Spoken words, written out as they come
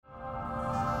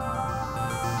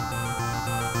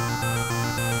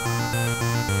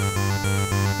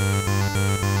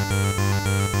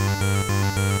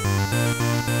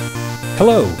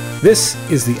Hello, this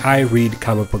is the I Read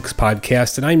Comic Books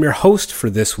podcast, and I'm your host for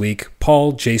this week,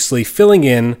 Paul Jasley, filling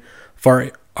in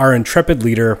for our intrepid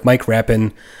leader, Mike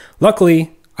Rappin.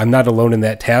 Luckily, I'm not alone in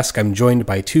that task. I'm joined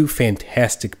by two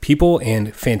fantastic people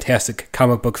and fantastic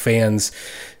comic book fans,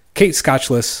 Kate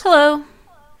Scotchless. Hello.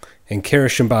 And Kara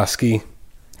Shimboski.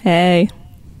 Hey.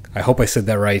 I hope I said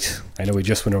that right. I know we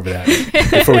just went over that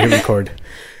before we hit record.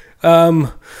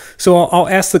 So I'll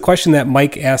ask the question that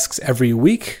Mike asks every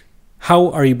week.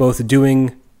 How are you both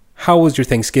doing? How was your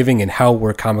Thanksgiving and how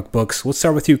were comic books? We'll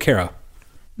start with you, Kara.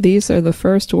 These are the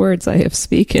first words I have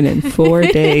spoken in 4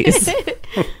 days.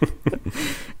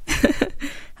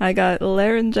 I got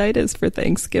laryngitis for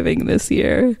Thanksgiving this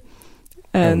year.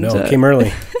 And, it came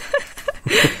early.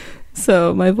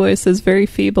 So my voice is very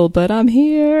feeble, but I'm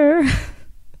here.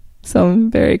 So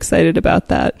I'm very excited about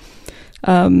that.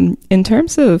 In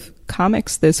terms of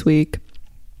comics this week,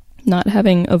 not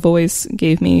having a voice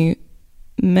gave me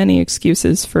many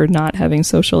excuses for not having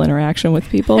social interaction with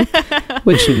people,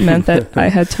 which meant that I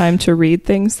had time to read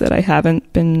things that I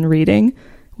haven't been reading,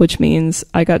 which means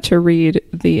I got to read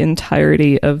the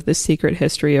entirety of The Secret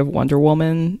History of Wonder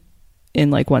Woman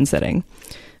in like one sitting,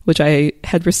 which I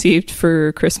had received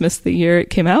for Christmas the year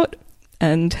it came out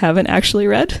and haven't actually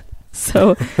read.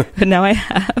 So but now I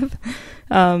have.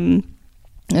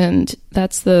 And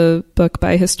that's the book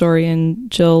by historian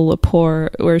Jill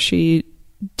Lepore, where she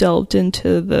delved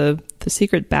into the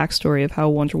secret backstory of how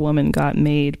Wonder Woman got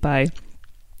made by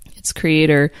its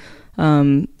creator,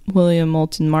 William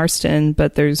Moulton Marston.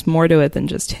 But there's more to it than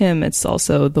just him. It's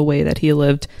also the way that he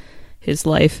lived his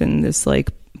life in this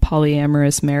like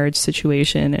polyamorous marriage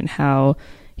situation, and how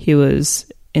he was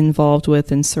involved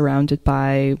with and surrounded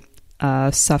by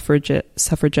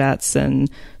suffragettes and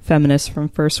feminists from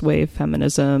first wave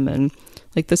feminism. And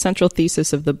like the central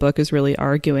thesis of the book is really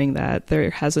arguing that there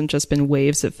hasn't just been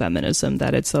waves of feminism,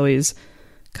 that it's always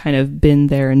kind of been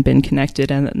there and been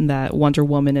connected, and that Wonder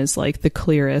Woman is like the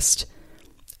clearest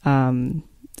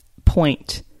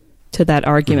point to that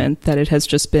argument, that it has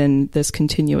just been this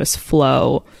continuous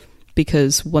flow,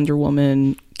 because Wonder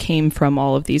Woman came from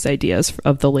all of these ideas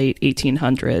of the late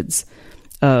 1800s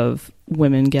of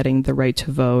women getting the right to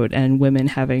vote and women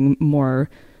having more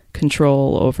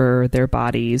control over their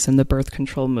bodies, and the birth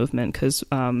control movement, because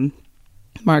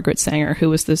Margaret Sanger, who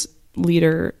was this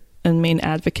leader and main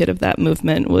advocate of that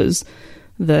movement, was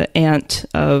the aunt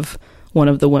of one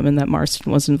of the women that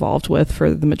Marston was involved with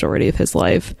for the majority of his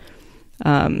life.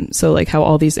 So like how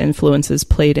all these influences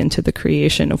played into the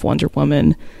creation of Wonder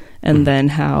Woman, and then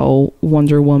how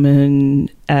Wonder Woman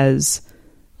as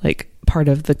like part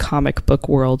of the comic book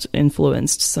world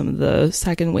influenced some of the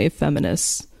second wave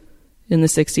feminists in the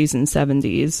 60s and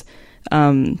 70s.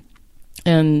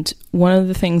 And one of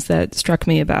the things that struck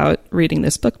me about reading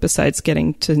this book, besides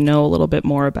getting to know a little bit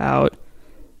more about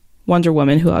Wonder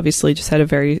Woman, who obviously just had a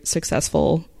very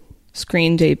successful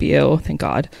screen debut, thank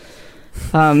God,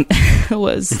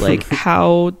 was like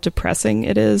how depressing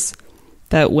it is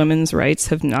that women's rights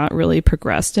have not really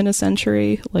progressed in a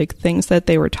century. Like things that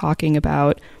they were talking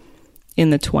about in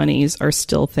the 20s are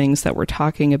still things that we're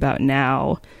talking about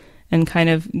now. And kind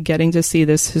of getting to see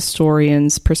this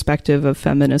historian's perspective of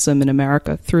feminism in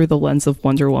America through the lens of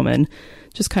Wonder Woman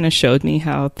just kind of showed me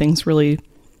how things really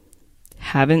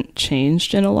haven't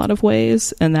changed in a lot of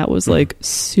ways. And that was like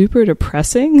super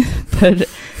depressing, but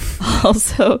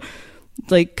also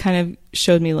like kind of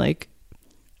showed me like,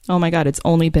 oh my God, it's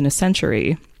only been a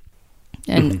century.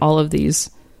 And all of these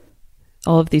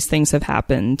things have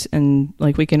happened, and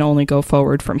like we can only go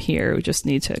forward from here. We just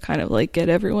need to kind of like get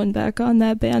everyone back on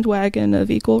that bandwagon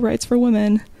of equal rights for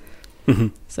women.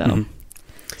 So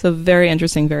very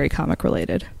interesting, very comic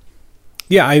related.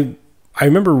 Yeah, I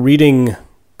remember reading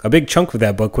a big chunk of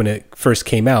that book when it first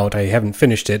came out. I haven't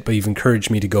finished it, but you've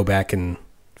encouraged me to go back and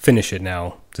finish it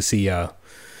now to see the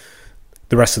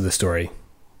rest of the story.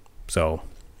 So,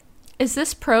 Is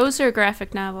this prose or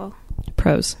graphic novel?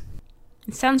 Prose.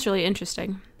 It sounds really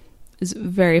interesting. It's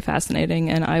very fascinating,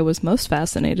 and I was most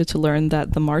fascinated to learn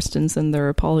that the Marstons and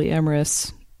their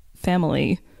polyamorous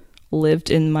family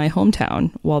lived in my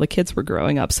hometown while the kids were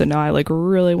growing up. So now I like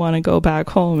really want to go back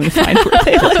home and find where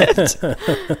they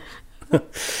lived.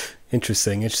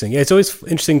 Interesting. Yeah, it's always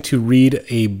interesting to read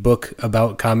a book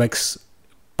about comics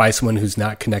by someone who's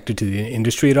not connected to the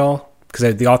industry at all,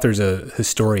 because the author's a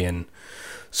historian.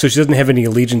 So she doesn't have any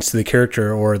allegiance to the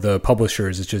character or the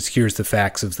publishers. It's just, here's the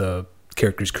facts of the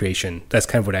character's creation. That's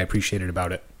kind of what I appreciated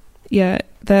about it. Yeah,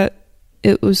 that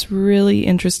it was really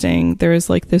interesting. There was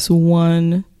like this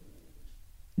one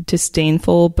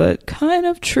disdainful but kind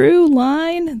of true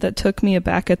line that took me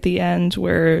aback at the end,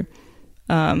 where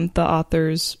the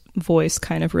author's voice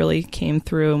kind of really came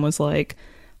through and was like,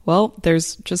 well,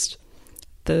 there's just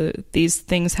these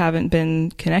things haven't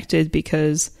been connected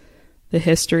because the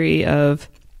history of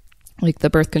like the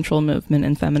birth control movement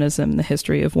and feminism, the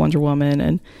history of Wonder Woman,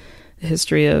 and the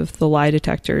history of the lie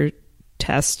detector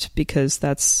test, because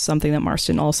that's something that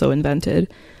Marston also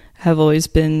invented, have always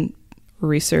been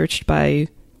researched by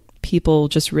people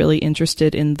just really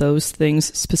interested in those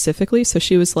things specifically. So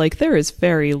she was like, there is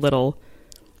very little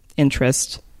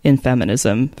interest in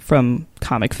feminism from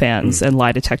comic fans and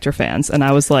lie detector fans. And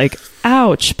I was like,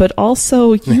 ouch, but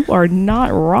also you are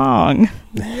not wrong.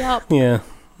 Yep. Yeah.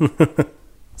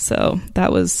 So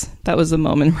that was a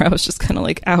moment where I was just kind of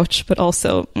like, ouch, but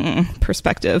also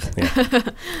perspective. Yeah.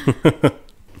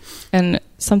 And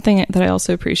something that I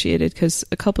also appreciated, because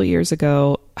a couple years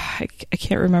ago, I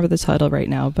can't remember the title right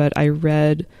now, but I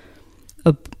read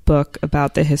a book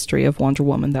about the history of Wonder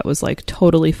Woman that was like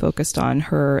totally focused on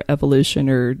her evolution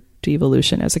or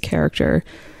devolution as a character,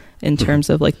 in terms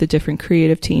of like the different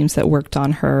creative teams that worked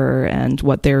on her and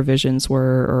what their visions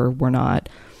were or were not.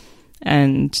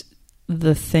 And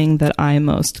the thing that I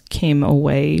most came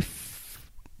away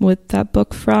with that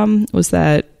book from was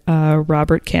that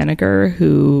Robert Kanigher,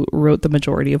 who wrote the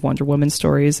majority of Wonder Woman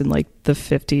stories in like the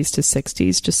 50s to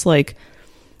 60s, just like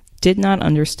did not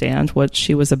understand what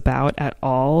she was about at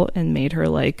all, and made her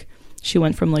like, she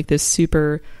went from like this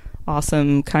super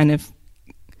awesome kind of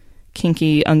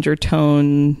kinky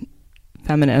undertone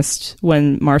feminist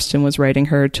when Marston was writing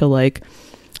her to like,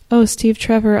 oh, Steve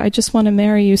Trevor, I just want to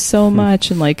marry you so much,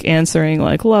 and like answering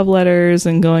like love letters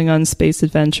and going on space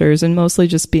adventures, and mostly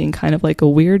just being kind of like a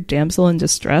weird damsel in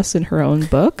distress in her own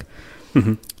book.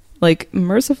 Like,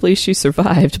 mercifully she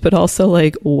survived, but also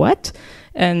like, what?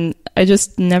 And I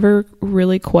just never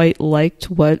really quite liked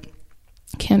what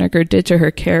Kanigher did to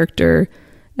her character.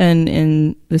 And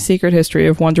in The Secret History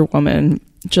of Wonder Woman,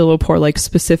 Jill Lepore like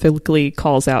specifically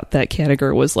calls out that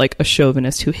Kanigher was like a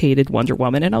chauvinist who hated Wonder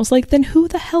Woman. And I was like, then who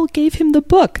the hell gave him the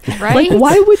book? Right? Like,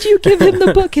 why would you give him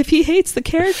the book if he hates the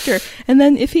character? And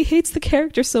then if he hates the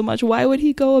character so much, why would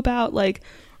he go about like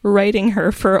writing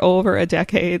her for over a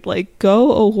decade? Like,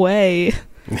 go away.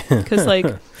 Because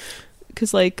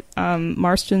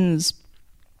Marston's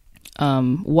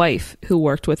wife, who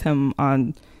worked with him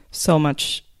on so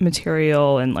much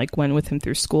material and like went with him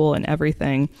through school and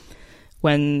everything,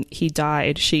 when he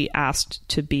died, she asked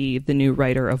to be the new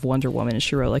writer of Wonder Woman, and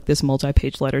she wrote like this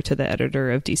multi-page letter to the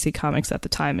editor of DC Comics at the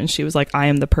time, and she was like, I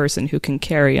am the person who can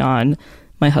carry on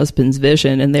my husband's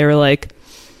vision. And they were like,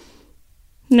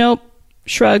 nope,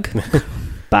 shrug,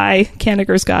 bye,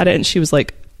 Kanigher's got it. And she was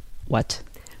like, what?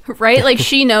 Right? Like,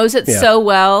 she knows it so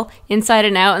well inside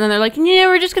and out, and then they're like, yeah,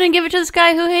 we're just going to give it to this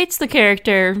guy who hates the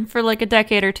character for like a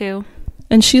decade or two.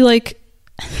 And she like,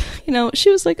 you know, she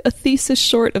was like a thesis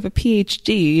short of a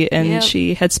PhD, and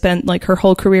she had spent like her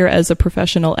whole career as a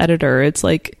professional editor. It's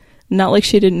like, not like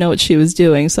she didn't know what she was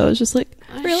doing. So I was just like,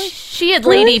 really? She had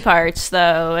lady parts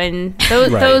though, and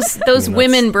those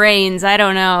women brains, I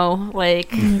don't know,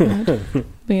 like.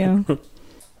 Yeah.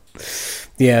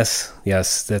 Yes,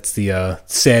 that's the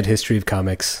sad history of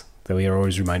comics that we are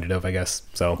always reminded of, I guess.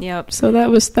 So. Yep. So that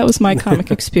was my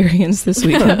comic experience this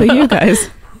week. How about you guys?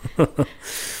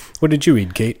 What did you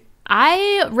read, Kate?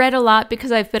 I read a lot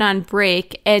because I've been on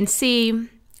break, and see,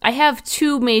 I have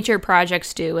 2 major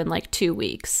projects due in like 2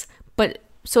 weeks. But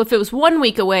so if it was 1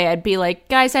 week away, I'd be like,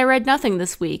 guys, I read nothing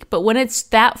this week. But when it's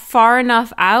that far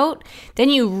enough out, then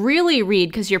you really read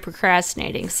because you're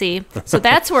procrastinating. See? So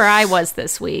that's where I was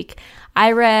this week.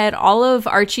 I read all of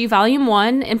Archie Volume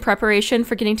 1 in preparation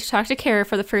for getting to talk to Kara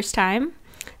for the first time.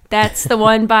 That's the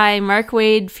one by Mark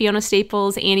Waid, Fiona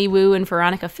Staples, Annie Wu, and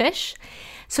Veronica Fish.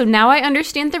 So now I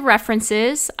understand the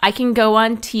references. I can go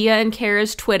on Tia and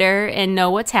Kara's Twitter and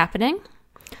know what's happening.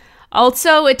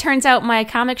 Also, it turns out my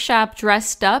comic shop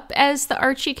dressed up as the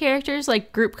Archie characters,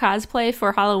 like group cosplay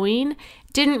for Halloween.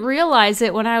 Didn't realize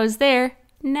it when I was there.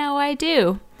 Now I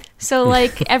do. So,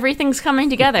 like, everything's coming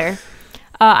together.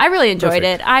 I really enjoyed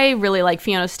it. I really like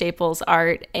Fiona Staples'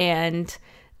 art, and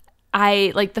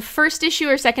I, like, the first issue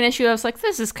or second issue, I was like,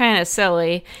 this is kind of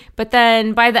silly. But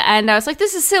then by the end, I was like,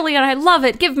 this is silly and I love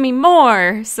it. Give me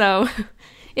more. So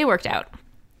it worked out.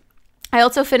 I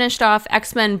also finished off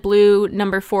X-Men Blue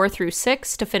number 4 through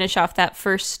 6 to finish off that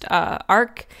first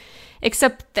arc.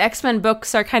 Except the X-Men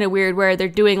books are kind of weird where they're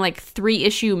doing like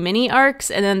 3-issue mini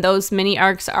arcs, and then those mini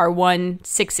arcs are 1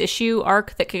 6-issue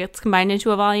arc that gets combined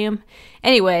into a volume.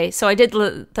 Anyway, so I did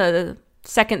the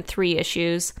second 3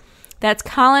 issues. That's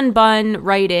Colin Bunn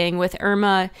writing with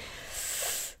Irma.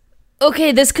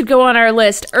 Okay, this could go on our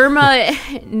list. Irma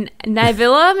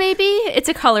Navilla, maybe? It's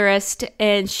a colorist,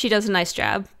 and she does a nice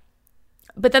job.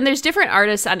 but then there's different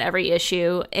artists on every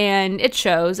issue, and it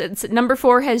shows. It's number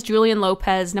 4 has Julian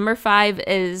Lopez, number 5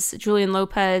 is Julian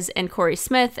Lopez and Corey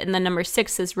Smith, and then number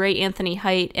 6 is Ray Anthony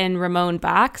Height and Ramon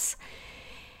Box.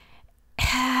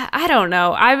 I don't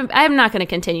know. I'm not going to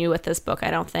continue with this book,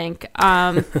 I don't think.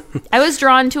 I was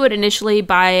drawn to it initially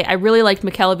I really liked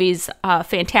McKelvey's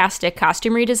fantastic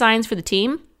costume redesigns for the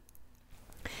team.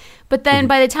 But then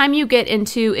by the time you get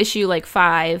into issue like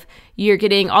 5, you're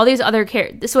getting all these other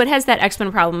characters. So it has that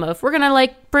X-Men problem of, we're going to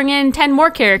like bring in 10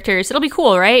 more characters. It'll be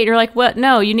cool, right? And you're like, what?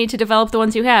 No, you need to develop the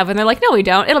ones you have. And they're like, no, we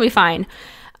don't. It'll be fine.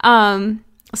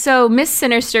 So Miss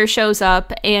Sinister shows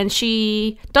up, and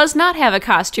she does not have a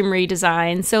costume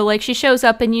redesign. So like she shows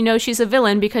up and you know she's a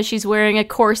villain because she's wearing a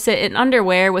corset and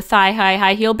underwear with thigh-high,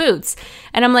 high-heel boots.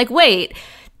 And I'm like, wait,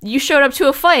 you showed up to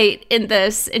a fight in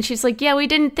this. And she's like, yeah, we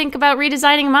didn't think about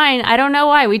redesigning mine. I don't know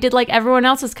why. We did like everyone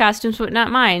else's costumes, but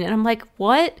not mine. And I'm like,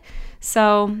 what?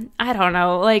 So I don't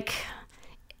know. Like,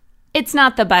 it's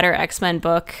not the better X-Men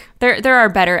book. There are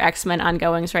better X-Men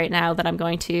ongoings right now that I'm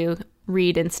going to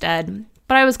read instead.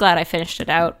 But I was glad I finished it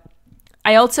out.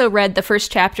 I also read the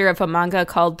first chapter of a manga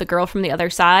called The Girl from the Other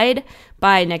Side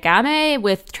by Nagame,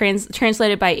 with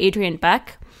translated by Adrian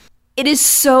Beck. It is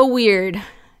so weird.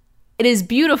 It is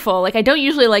beautiful. Like, I don't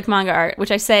usually like manga art,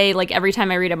 which I say like every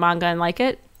time I read a manga and like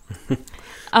it.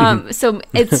 So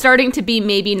it's starting to be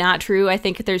maybe not true. I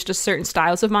think there's just certain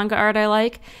styles of manga art I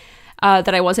like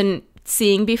that I wasn't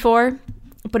seeing before.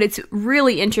 But it's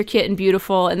really intricate and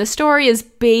beautiful. And the story is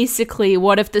basically,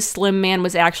 what if the Slim Man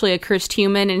was actually a cursed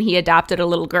human and he adopted a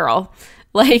little girl?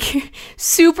 Like,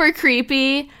 super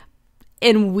creepy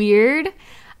and weird.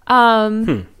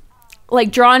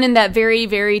 Like, drawn in that very,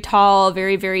 very tall,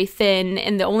 very, very thin.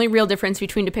 And the only real difference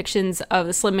between depictions of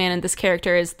the Slim Man and this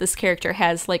character is this character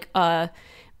has, like,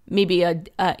 maybe a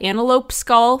antelope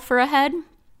skull for a head.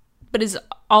 But is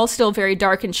all still very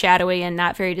dark and shadowy and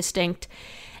not very distinct.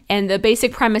 And the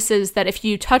basic premise is that if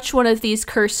you touch one of these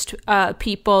cursed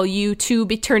people, you too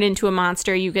turn into a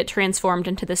monster. You get transformed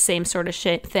into the same sort of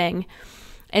thing.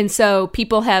 And so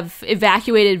people have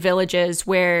evacuated villages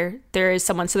where there is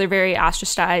someone, so they're very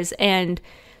ostracized. And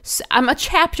I'm a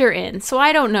chapter in, so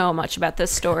I don't know much about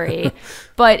this story.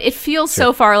 But it feels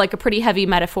so far like a pretty heavy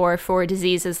metaphor for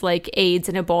diseases like AIDS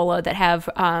and Ebola that have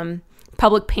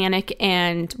public panic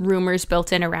and rumors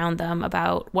built in around them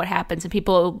about what happens, and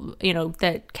people, you know,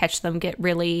 that catch them get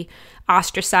really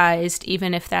ostracized,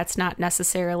 even if that's not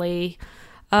necessarily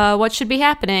what should be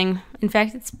happening. In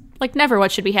fact, it's like never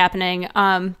what should be happening.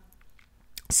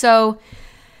 So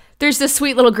there's this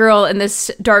sweet little girl and this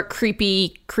dark,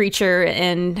 creepy creature,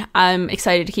 and I'm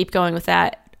excited to keep going with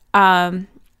that. And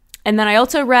then I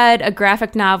also read a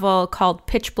graphic novel called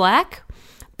Pitch Black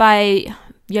by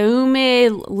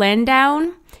Yaume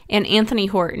Landown and Anthony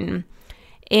Horton.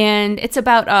 And it's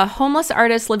about a homeless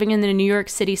artist living in the New York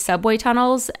City subway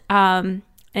tunnels. And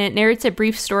it narrates a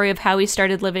brief story of how he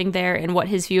started living there and what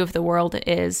his view of the world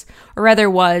is, or rather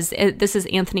was. This is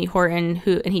Anthony Horton,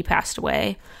 and he passed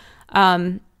away.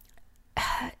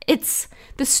 It's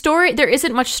the story. There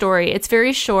isn't much story. It's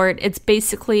very short. It's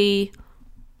basically,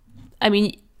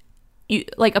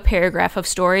 like a paragraph of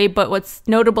story, but what's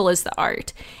notable is the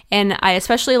art. And I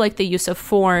especially like the use of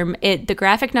form. The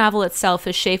graphic novel itself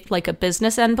is shaped like a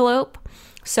business envelope.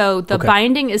 So the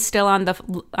binding is still on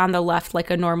the left like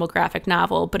a normal graphic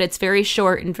novel, but it's very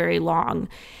short and very long.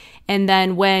 And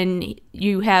then when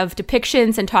you have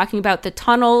depictions and talking about the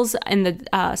tunnels and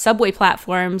the subway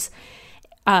platforms,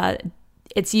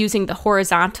 it's using the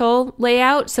horizontal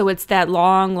layout. So it's that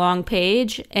long, long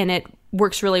page, and it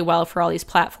works really well for all these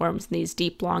platforms and these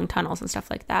deep, long tunnels and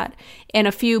stuff like that. And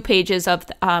a few pages of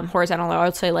horizontal, I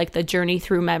would say, like the journey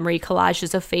through memory,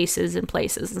 collages of faces and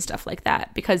places and stuff like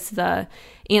that, because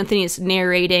Anthony is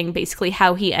narrating basically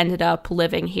how he ended up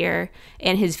living here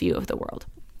and his view of the world.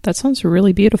 That sounds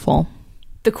really beautiful.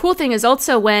 The cool thing is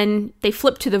also when they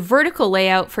flip to the vertical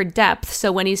layout for depth.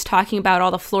 So when he's talking about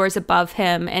all the floors above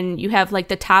him, and you have like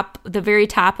the very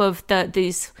top of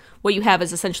these. What you have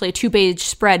is essentially a 2-page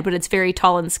spread, but it's very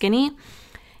tall and skinny.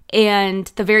 And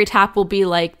the very top will be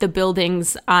like the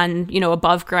buildings on,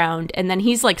 above ground. And then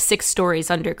he's like 6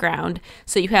 stories underground.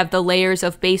 So you have the layers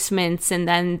of basements, and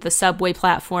then the subway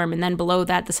platform, and then below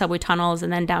that, the subway tunnels,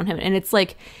 and then down him. And it's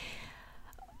like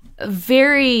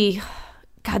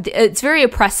it's very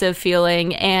oppressive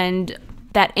feeling, and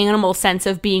that animal sense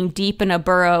of being deep in a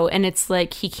burrow. And it's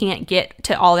like he can't get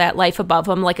to all that life above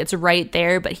him. Like it's right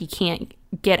there, but he can't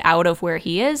get out of where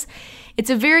he is. It's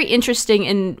a very interesting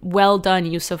and well done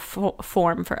use of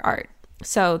form for art.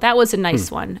 So that was a nice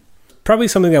one. Probably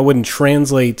something that wouldn't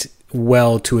translate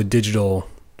well to a digital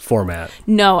format.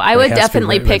 No, I would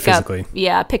definitely read pick up physically.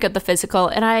 the physical,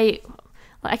 and I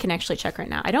can actually check right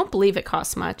now. I don't believe it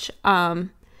costs much.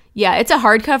 Yeah, it's a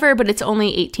hardcover, but it's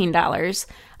only $18.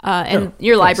 And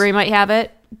your library might have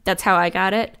it. That's how I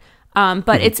got it.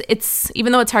 But it's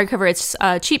even though it's hardcover, it's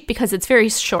cheap because it's very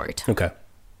short. Okay.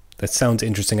 That sounds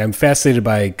interesting. I'm fascinated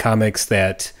by comics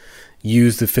that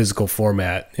use the physical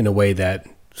format in a way that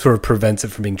sort of prevents it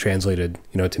from being translated,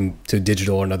 to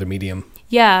digital or another medium.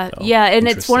 Yeah, So, yeah, and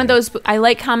it's one of interesting. those. I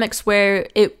like comics where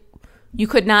you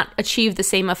could not achieve the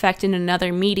same effect in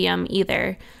another medium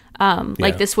either.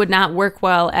 Like this would not work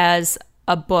well as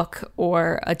a book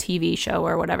or a TV show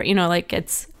or whatever. Like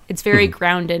it's very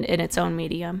grounded in its own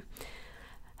medium.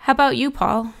 How about you,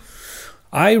 Paul?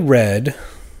 I read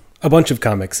a bunch of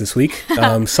comics this week.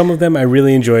 Some of them I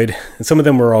really enjoyed, and some of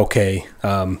them were okay.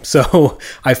 So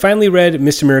I finally read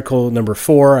Mr. Miracle number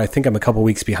 4. I think I'm a couple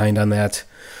weeks behind on that.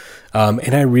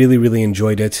 And I really, really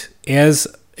enjoyed it. As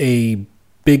a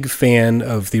big fan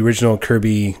of the original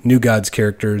Kirby New Gods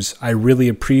characters, I really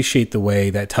appreciate the way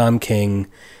that Tom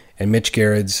King and Mitch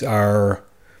Gerads are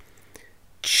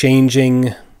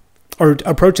changing or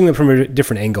approaching them from a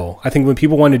different angle. I think when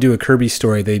people want to do a Kirby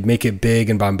story, they'd make it big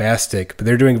and bombastic, but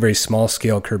they're doing a very small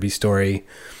scale Kirby story,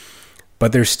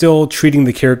 but they're still treating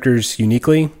the characters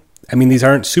uniquely. I mean, these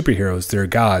aren't superheroes, they're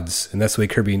gods, and that's the way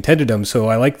Kirby intended them. So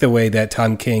I like the way that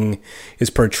Tom King is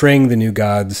portraying the New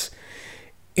Gods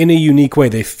in a unique way.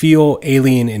 They feel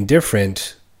alien and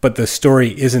different, but the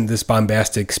story isn't this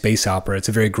bombastic space opera. It's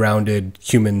a very grounded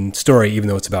human story, even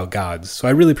though it's about gods. So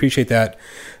I really appreciate that.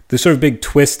 The sort of big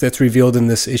twist that's revealed in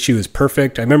this issue is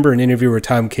perfect. I remember an interview where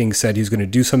Tom King said he was going to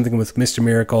do something with Mr.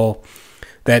 Miracle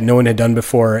that no one had done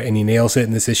before, and he nails it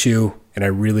in this issue, and I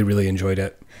really, really enjoyed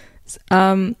it.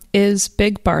 Is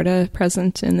Big Barda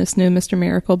present in this new Mr.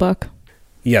 Miracle book?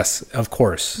 Yes, of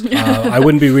course. I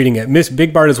wouldn't be reading it.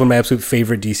 Big Barda is one of my absolute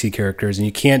favorite DC characters, and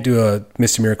you can't do a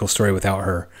Mr. Miracle story without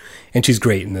her. And she's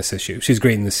great in this issue. She's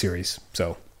great in this series.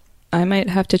 So I might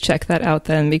have to check that out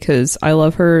then, because I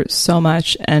love her so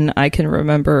much, and I can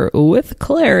remember with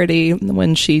clarity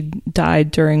when she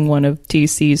died during one of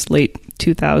DC's late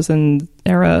 2000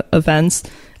 era events.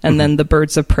 And then the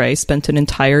Birds of Prey spent an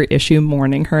entire issue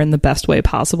mourning her in the best way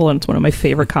possible, and it's one of my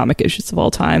favorite comic issues of all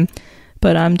time.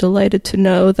 But I'm delighted to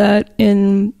know that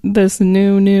in this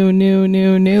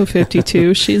new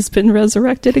 52, she's been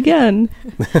resurrected again.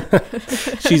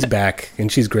 she's back,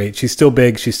 and she's great. She's still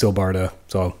big. She's still Barda.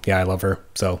 So, yeah, I love her.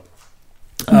 So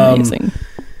Amazing.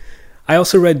 I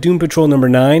also read Doom Patrol number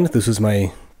 9. This was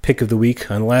my pick of the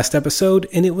week on the last episode,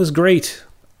 and it was great.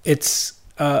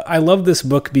 I love this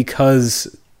book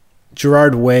because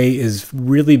Gerard Way is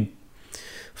really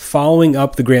following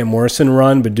up the Grant Morrison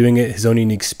run, but doing it his own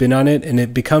unique spin on it, and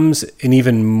it becomes an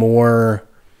even more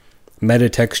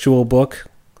metatextual book.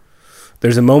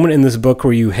 There's a moment in this book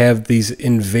where you have these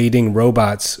invading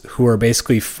robots who are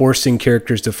basically forcing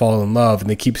characters to fall in love, and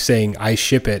they keep saying, I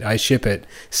ship it,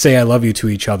 say I love you to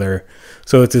each other.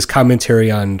 So it's this commentary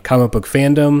on comic book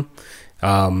fandom,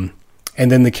 and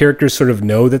then the characters sort of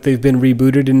know that they've been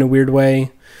rebooted in a weird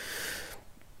way.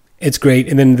 It's great.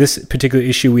 And then this particular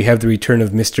issue, we have the return of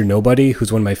Mr. Nobody,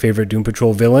 who's one of my favorite Doom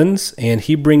Patrol villains, and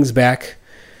he brings back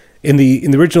in the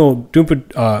original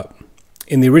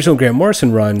Grant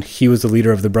Morrison run, he was the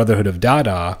leader of the Brotherhood of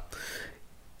Dada.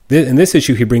 In this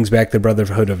issue, he brings back the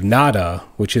Brotherhood of Nada,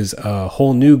 which is a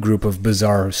whole new group of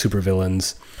bizarre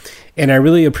supervillains. And I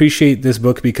really appreciate this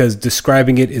book because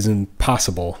describing it is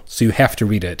impossible, so you have to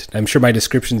read it. I'm sure my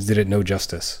descriptions did it no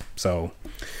justice. So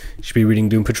you should be reading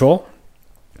Doom Patrol.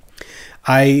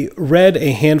 I read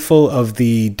a handful of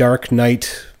the Dark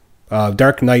Knight's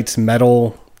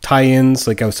metal tie-ins,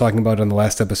 like I was talking about on the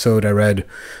last episode. I read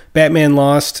Batman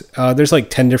Lost. There's like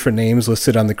 10 different names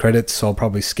listed on the credits, so I'll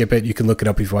probably skip it. You can look it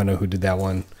up if you want to know who did that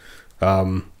one.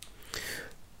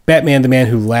 Batman, the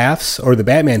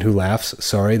Batman Who Laughs,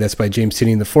 sorry, that's by James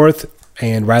Tynion IV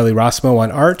and Riley Rossmo on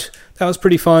art. That was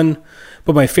pretty fun.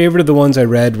 But my favorite of the ones I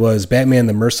read was Batman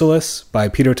the Merciless by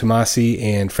Peter Tomasi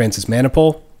and Francis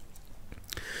Manapul.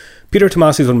 Peter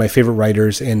Tomasi is one of my favorite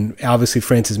writers, and obviously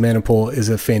Francis Manapul is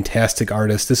a fantastic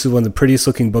artist. This is one of the prettiest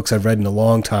looking books I've read in a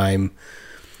long time,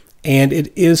 and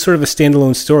it is sort of a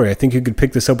standalone story. I think you could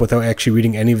pick this up without actually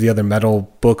reading any of the other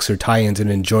metal books or tie-ins and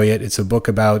enjoy it. It's a book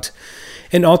about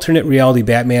an alternate reality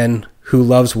Batman who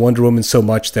loves Wonder Woman so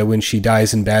much that when she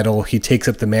dies in battle, he takes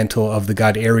up the mantle of the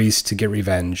god Ares to get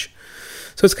revenge.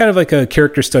 So it's kind of like a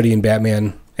character study in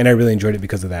Batman, and I really enjoyed it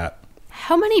because of that.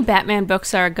 How many Batman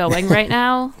books are going right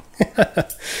now?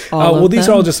 These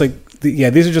are all just like,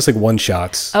 these are just like one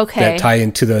shots that tie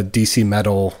into the DC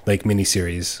Metal like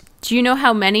miniseries. Do you know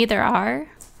how many there are?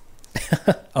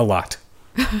 A lot.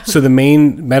 So the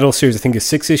main metal series, I think, is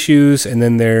 6 issues, and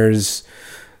then there's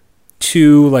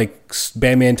 2 like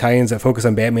Batman tie-ins that focus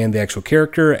on Batman, the actual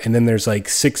character, and then there's like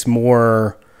 6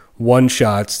 more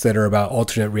one-shots that are about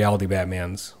alternate reality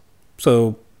Batmans.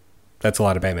 So that's a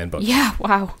lot of Batman books. Yeah,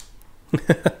 wow.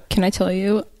 Can I tell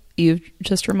you, you've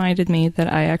just reminded me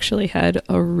that I actually had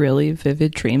a really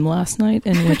vivid dream last night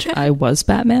in which I was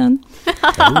Batman.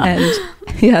 And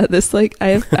yeah, this like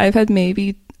I've had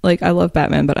maybe like, I love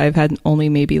Batman, but I've had only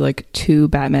maybe like 2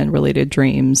 Batman related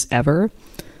dreams ever.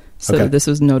 So this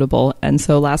was notable. And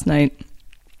so last night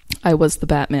I was the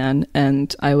Batman,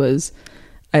 and I was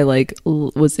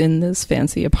in this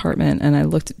fancy apartment, and I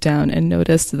looked down and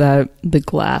noticed that the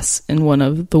glass in one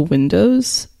of the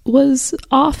windows was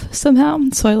off somehow.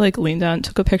 So I like leaned down,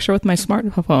 took a picture with my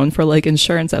smartphone for like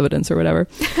insurance evidence or whatever,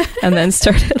 and then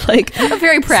started like a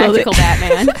very practical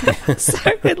Batman.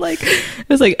 Started like, it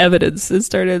was like evidence. It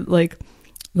started like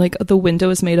the window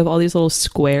is made of all these little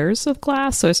squares of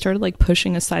glass. So I started like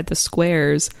pushing aside the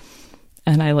squares,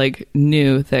 and I like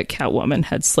knew that Catwoman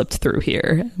had slipped through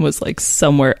here and was like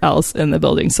somewhere else in the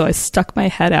building. So I stuck my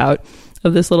head out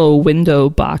of this little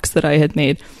window box that I had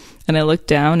made, and I looked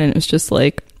down, and it was just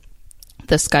like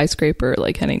the skyscraper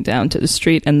like heading down to the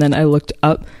street. And then I looked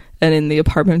up, and in the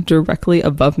apartment directly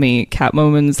above me,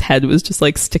 Catwoman's head was just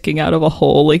like sticking out of a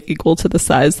hole like equal to the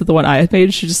size of the one I had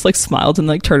made. She just like smiled and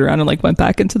like turned around and like went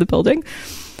back into the building.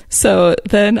 So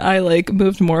then I like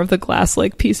moved more of the glass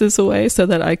like pieces away so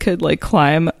that I could like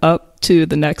climb up to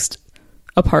the next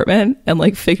apartment and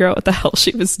like figure out what the hell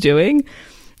she was doing.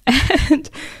 And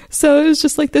so it was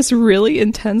just like this really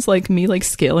intense, like me like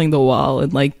scaling the wall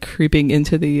and like creeping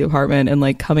into the apartment and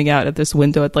like coming out at this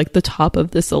window at like the top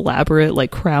of this elaborate like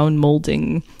crown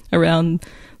molding around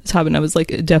the top. And I was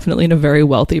like definitely in a very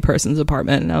wealthy person's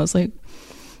apartment. And I was like,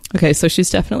 okay, so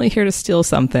she's definitely here to steal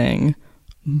something,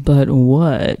 but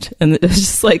what? And it was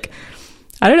just like,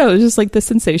 I don't know, it was just like the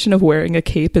sensation of wearing a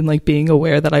cape and like being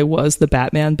aware that I was the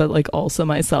Batman, but like also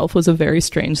myself, was a very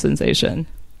strange sensation.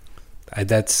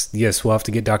 Yes, we'll have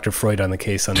to get Dr. Freud on the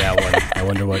case on that one. I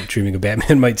wonder what dreaming of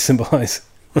Batman might symbolize.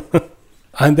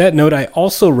 On that note, I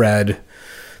also read,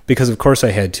 because of course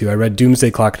I had to, I read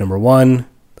Doomsday Clock #1.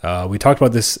 We talked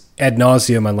about this ad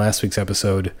nauseum on last week's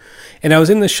episode, and I was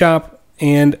in the shop,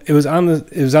 and it was on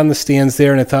the stands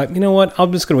there, and I thought, you know what,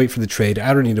 I'm just going to wait for the trade.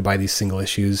 I don't need to buy these single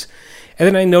issues. And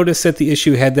then I noticed that the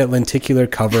issue had that lenticular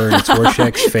cover, and it's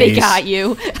Rorschach's face. They got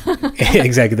you.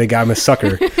 Exactly, they got him a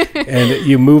sucker. And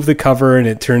you move the cover, and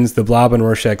it turns the blob on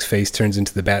Rorschach's face turns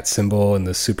into the bat symbol and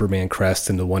the Superman crest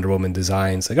and the Wonder Woman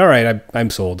designs. Like, all right, I'm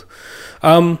sold.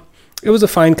 It was a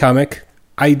fine comic.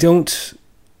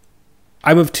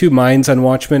 I'm of 2 minds on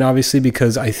Watchmen, obviously,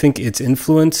 because I think its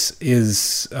influence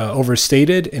is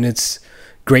overstated and its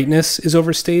greatness is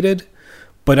overstated.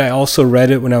 But I also read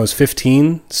it when I was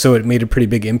 15, so it made a pretty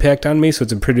big impact on me. So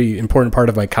it's a pretty important part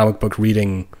of my comic book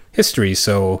reading history.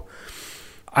 So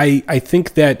I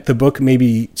think that the book may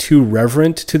be too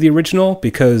reverent to the original,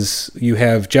 because you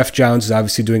have Jeff Johns is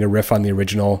obviously doing a riff on the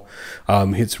original.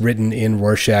 It's written in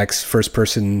Rorschach's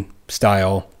first-person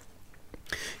style.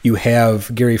 You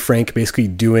have Gary Frank basically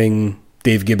doing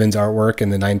Dave Gibbons' artwork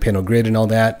and the 9-panel grid and all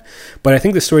that. But I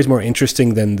think the story's more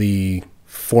interesting than the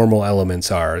formal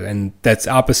elements are, and that's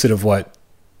opposite of what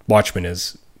Watchmen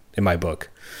is in my book.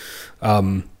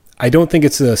 I don't think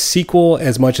it's a sequel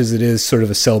as much as it is sort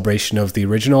of a celebration of the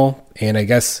original, and I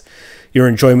guess your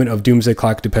enjoyment of Doomsday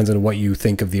Clock depends on what you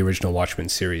think of the original Watchmen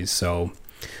series. So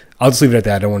I'll just leave it at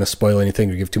that. I don't want to spoil anything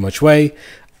or give too much away.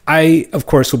 I, of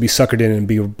course, will be suckered in and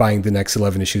be buying the next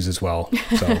 11 issues as well,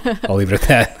 so I'll leave it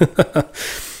at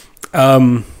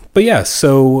that. But yeah,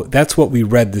 so that's what we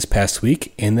read this past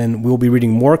week, and then we'll be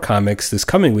reading more comics this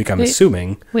coming week, I'm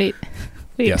assuming. Wait.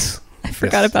 Yes. I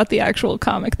forgot about the actual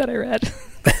comic that I read.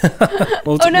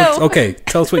 Well, oh, no. Okay,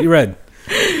 tell us what you read.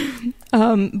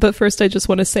 But first, I just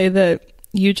want to say that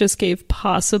you just gave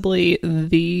possibly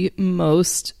the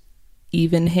most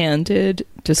even-handed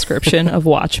description of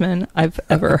Watchmen I've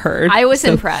ever heard. I was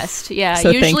impressed. Yeah, so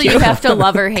usually you have to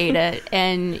love or hate it,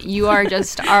 and you are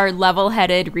just our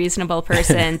level-headed, reasonable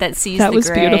person that sees that the was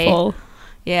gray. Beautiful.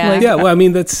 Yeah. Yeah, well, I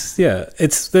mean, it's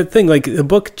the thing. Like, the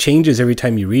book changes every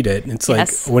time you read it. It's like,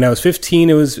 Yes. when I was 15,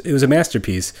 it was a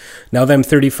masterpiece. Now that I'm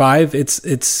 35,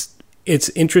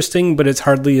 it's interesting, but it's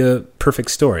hardly a perfect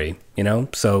story, you know?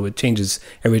 So it changes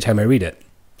every time I read it.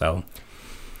 So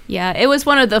Yeah, it was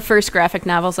one of the first graphic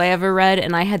novels I ever read,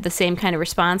 and I had the same kind of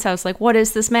response. I was like, what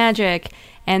is this magic?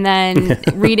 And then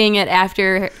reading it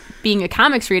after being a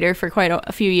comics reader for quite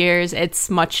a few years, it's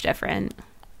much different.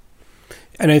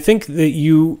 And I think that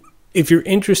if you're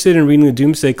interested in reading the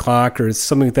Doomsday Clock or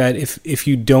something like that, if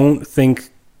you don't think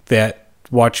that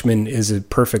Watchmen is a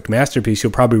perfect masterpiece,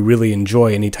 you'll probably really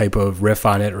enjoy any type of riff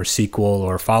on it or sequel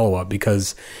or follow-up,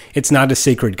 because it's not a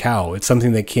sacred cow. It's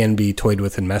something that can be toyed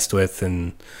with and messed with.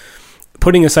 And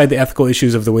putting aside the ethical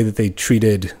issues of the way that they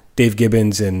treated Dave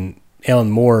Gibbons and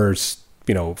Alan Moore's,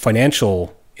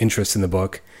 financial interests in the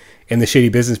book and the shady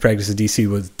business practices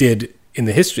DC did in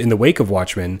the wake of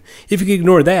Watchmen, if you can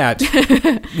ignore that,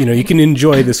 you can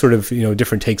enjoy the sort of,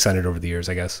 different takes on it over the years,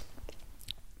 I guess.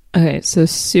 Okay, so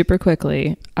super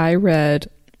quickly, I read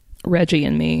Reggie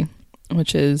and Me,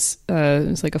 which is it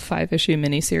was like a 5-issue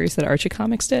miniseries that Archie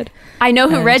Comics did. I know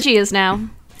who Reggie is now.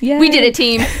 Yeah, we did it,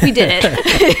 team. We did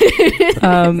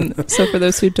it. So for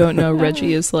those who don't know,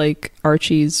 Reggie is like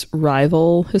Archie's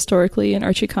rival historically in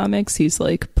Archie Comics. He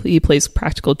plays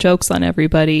practical jokes on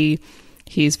everybody.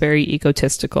 He's very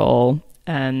egotistical,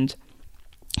 and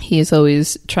he is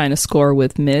always trying to score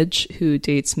with Midge, who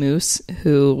dates Moose,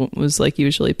 who was like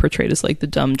usually portrayed as like the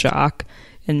dumb jock,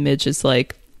 and Midge is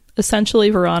like essentially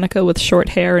Veronica with short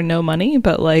hair and no money,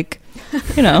 but like,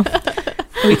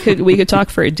 we could talk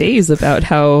for days about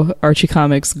how Archie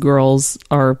Comics girls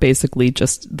are basically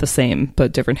just the same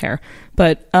but different hair.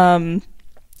 But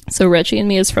so Reggie and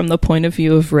Me is from the point of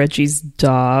view of Reggie's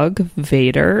dog,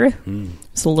 Vader.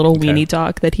 It's a little weenie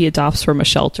dog that he adopts from a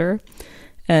shelter.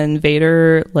 And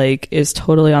Vader like is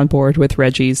totally on board with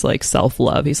Reggie's like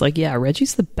self-love. He's like, yeah,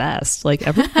 Reggie's the best. Like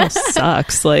everyone else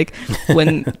sucks. Like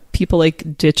when people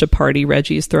like ditch a party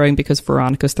Reggie's throwing because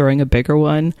Veronica's throwing a bigger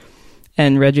one,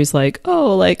 and Reggie's like,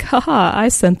 oh, like, haha, I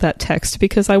sent that text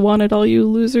because I wanted all you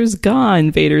losers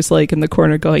gone. Vader's like in the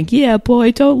corner going, yeah,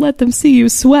 boy, don't let them see you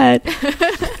sweat.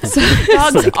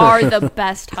 Dogs are the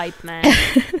best hype men.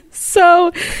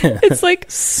 So it's like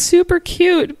super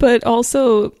cute, but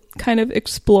also kind of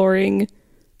exploring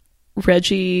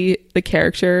Reggie, the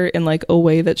character, in like a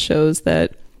way that shows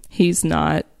that he's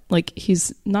not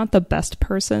the best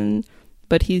person,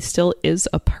 but he still is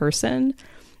a person.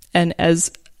 And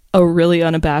as a really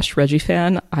unabashed Reggie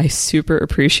fan, I super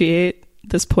appreciate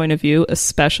this point of view,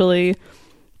 especially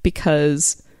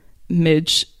because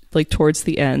Midge, like towards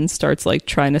the end, starts like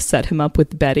trying to set him up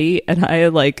with Betty, and I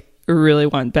like really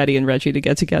want Betty and Reggie to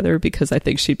get together because I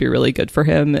think she'd be really good for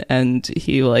him, and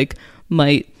he like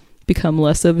might become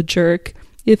less of a jerk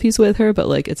if he's with her, but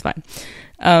like it's fine.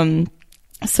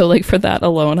 So like for that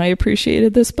alone, I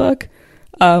appreciated this book.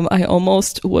 I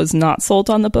almost was not sold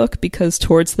on the book because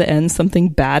towards the end something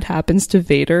bad happens to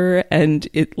Vader, and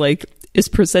it like is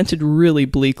presented really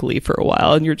bleakly for a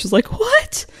while, and you're just like,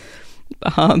 what?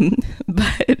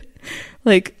 But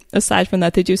like aside from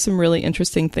that, they do some really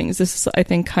interesting things. This is, I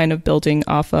think, kind of building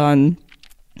off on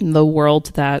the world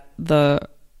that the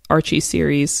Archie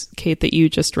series, Kate, that you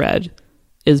just read,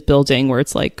 is building, where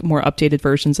it's like more updated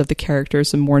versions of the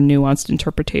characters and more nuanced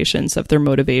interpretations of their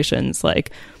motivations.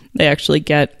 Like they actually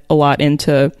get a lot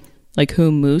into like who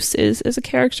Moose is as a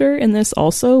character in this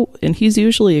also, and he's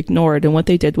usually ignored, and what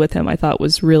they did with him I thought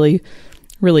was really,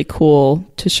 really cool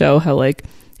to show how like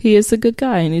he is a good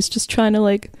guy and he's just trying to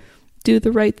like do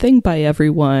the right thing by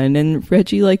everyone, and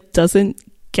Reggie like doesn't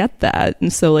get that,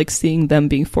 and so like seeing them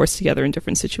being forced together in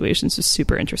different situations is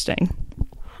super interesting.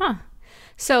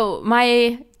 So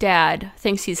my dad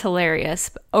thinks he's hilarious.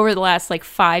 Over the last like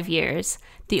 5 years,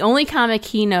 the only comic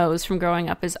he knows from growing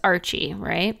up is Archie,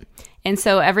 right? And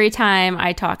so every time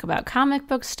I talk about comic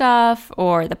book stuff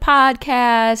or the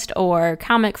podcast or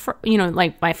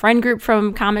like my friend group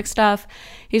from comic stuff,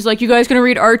 he's like, you guys gonna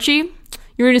read Archie?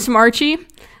 You reading some Archie?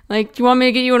 Like, do you want me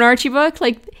to get you an Archie book?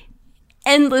 Like,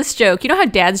 endless joke. You know how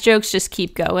dad's jokes just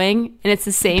keep going and it's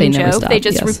the same joke? They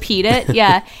just repeat it.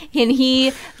 Yeah. And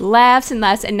he laughs and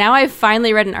laughs. And now I've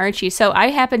finally read an Archie. So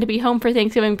I happened to be home for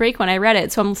Thanksgiving break when I read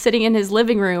it. So I'm sitting in his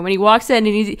living room and he walks in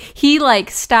and he like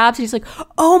stops and he's like,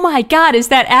 oh my God, is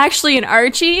that actually an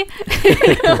Archie?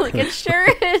 Like, it sure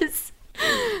is.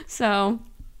 So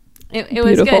it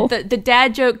was good. The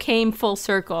dad joke came full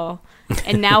circle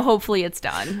and now hopefully it's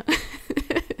done.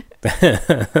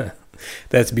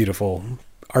 That's beautiful.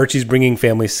 Archie's bringing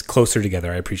families closer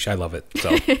together. I love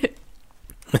it.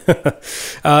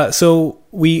 So, so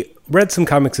we read some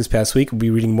comics this past week. We'll be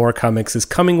reading more comics this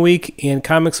coming week, and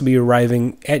comics will be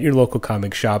arriving at your local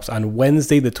comic shops on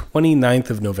Wednesday, the 29th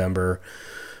of November.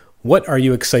 What are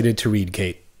you excited to read,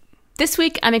 Kate? This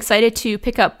week, I'm excited to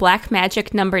pick up Black Magic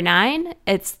 #9.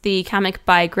 It's the comic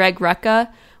by Greg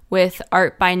Rucka with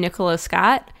art by Nicola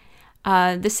Scott.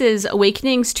 This is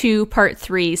Awakenings 2 Part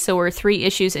 3, so we're 3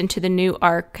 issues into the new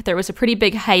arc. There was a pretty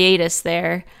big hiatus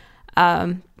there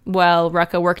while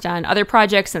Rucka worked on other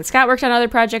projects and Scott worked on other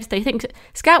projects. They think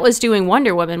Scott was doing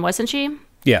Wonder Woman, wasn't she?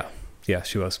 Yeah. Yeah,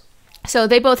 she was. So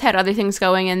they both had other things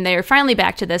going, and they're finally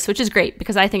back to this, which is great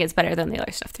because I think it's better than the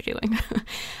other stuff they're doing.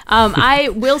 I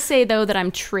will say, though, that I'm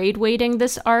trade weighting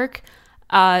this arc.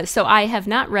 So I have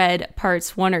not read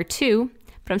parts 1 or 2,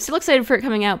 but I'm still excited for it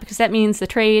coming out because that means the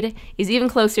trade is even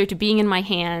closer to being in my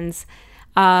hands.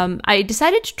 I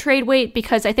decided to trade weight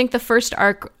because I think the first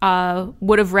arc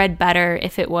would have read better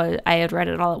if I had read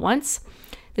it all at once.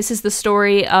 This is the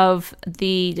story of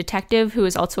the detective who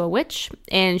is also a witch,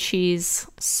 and she's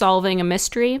solving a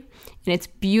mystery, and it's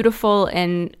beautiful,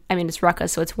 and I mean, it's Rucka,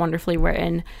 so it's wonderfully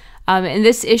written. In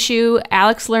this issue,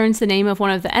 Alex learns the name of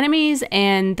one of the enemies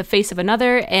and the face of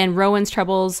another, and Rowan's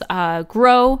troubles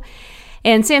grow,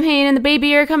 and Samhain and the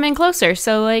baby are coming closer,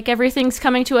 so like everything's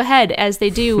coming to a head, as they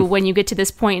do when you get to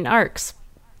this point in arcs.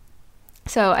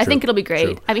 So I think it'll be great.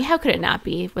 True. I mean, how could it not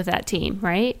be with that team,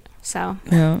 right? So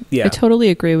yeah, I totally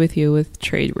agree with you with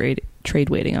trade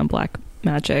waiting on Black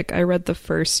Magic. I read the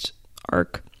first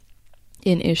arc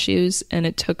in issues, and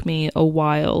it took me a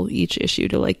while each issue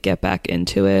to like get back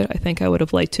into it. I think I would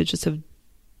have liked to just have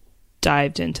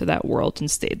dived into that world and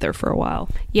stayed there for a while.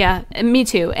 Yeah, me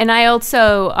too. And I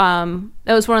also,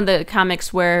 that was one of the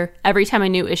comics where every time a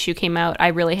new issue came out, I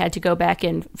really had to go back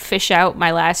and fish out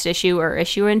my last issue or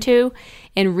issue into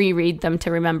and reread them to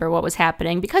remember what was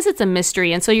happening, because it's a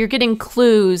mystery. And so you're getting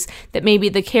clues that maybe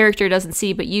the character doesn't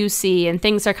see, but you see, and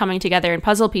things are coming together in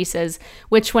puzzle pieces,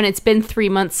 which when it's been 3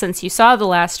 months since you saw the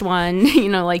last one, you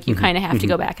know, like you kind of have to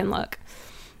go back and look.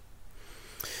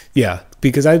 Yeah,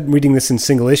 because I'm reading this in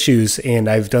single issues, and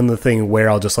I've done the thing where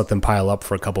I'll just let them pile up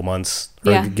for a couple months,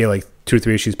 or get like 2 or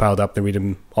 3 issues piled up and read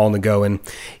them all in a go. And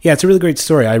yeah, it's a really great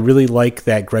story. I really like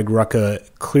that Greg Rucka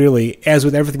clearly, as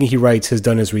with everything he writes, has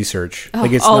done his research.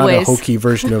 Like it's always. Not a hokey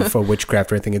version of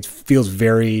witchcraft or anything. It feels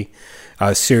very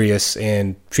serious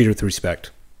and treated with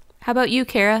respect. How about you,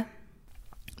 Kara?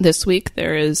 This week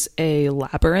there is a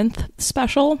Labyrinth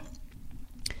special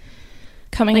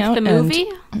coming out. Like the movie?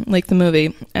 Like the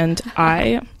movie. And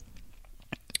I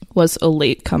was a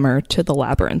latecomer to the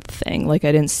Labyrinth thing. Like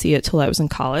I didn't see it till I was in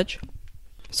college.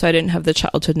 So I didn't have the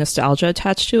childhood nostalgia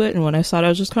attached to it. And when I saw it, I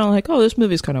was just kind of like, oh, this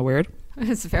movie's kind of weird.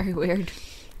 It's very weird.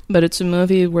 But it's a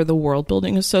movie where the world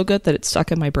building is so good that it's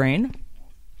stuck in my brain.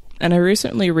 And I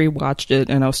recently rewatched it,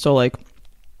 and I was still like,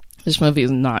 this movie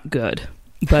is not good.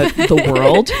 But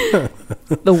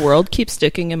the world keeps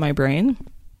sticking in my brain.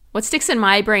 What sticks in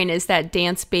my brain is that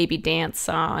Dance Baby Dance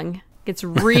song. It's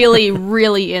really,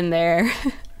 really in there.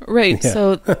 Right.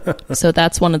 Yeah. So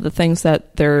that's one of the things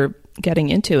that they're getting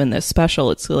into in this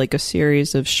special. It's like a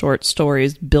series of short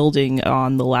stories building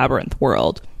on the Labyrinth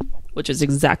world, which is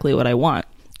exactly what I want.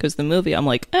 Because the movie, I'm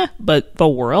like, but the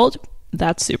world,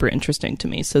 that's super interesting to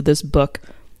me. So this book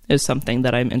is something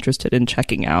that I'm interested in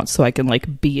checking out, so I can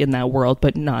like be in that world,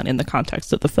 but not in the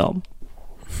context of the film.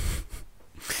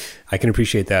 I can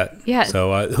appreciate that. Yeah.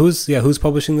 So who's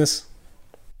publishing this?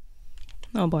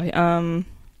 Oh boy.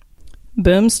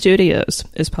 Boom Studios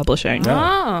is publishing.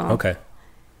 Oh. Okay.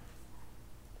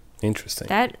 Interesting.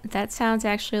 That sounds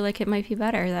actually like it might be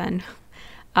better then.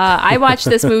 I watched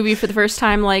this movie for the first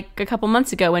time like a couple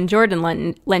months ago when Jordan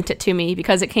lent it to me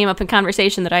because it came up in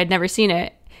conversation that I had never seen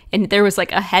it. And there was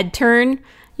like a head turn,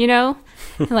 you know?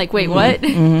 Like, wait, what?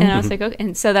 And I was like, okay.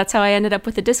 And so that's how I ended up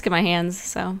with the disc in my hands.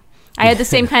 So I had the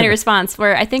same kind of response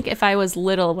where I think if I was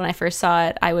little when I first saw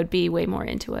it, I would be way more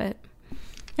into it.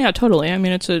 Yeah, totally. I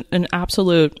mean, it's an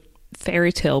absolute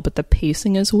fairy tale, but the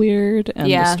pacing is weird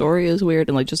and the story is weird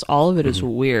and like just all of it is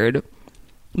weird.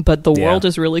 But the world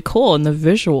is really cool and the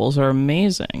visuals are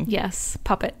amazing. Yes,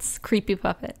 puppets, creepy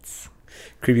puppets.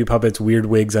 Creepy puppets, weird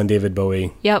wigs on David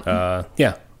Bowie. Yep.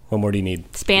 Yeah. What more do you need?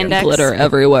 Spandex. Glitter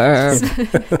everywhere.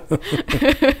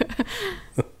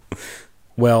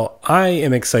 Well, I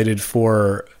am excited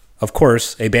for, of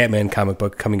course, a Batman comic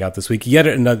book coming out this week. Yet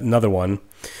another one.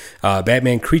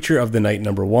 Batman Creature of the Night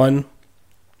 #1.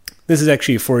 This is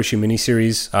actually a 4-issue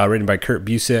miniseries written by Kurt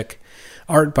Busiek,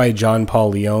 art by John Paul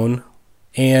Leon,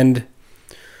 and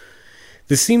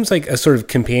this seems like a sort of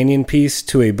companion piece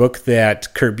to a book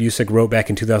that Kurt Busiek wrote back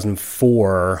in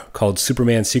 2004 called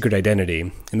Superman's Secret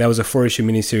Identity. And that was a 4-issue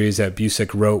miniseries that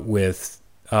Busiek wrote with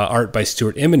art by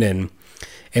Stuart Immonen.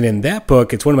 And in that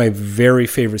book, it's one of my very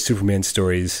favorite Superman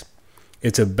stories.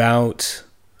 It's about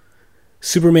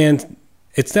Superman.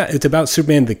 It's about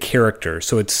Superman the character.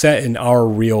 So it's set in our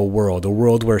real world, a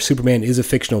world where Superman is a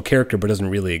fictional character but doesn't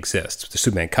really exist. The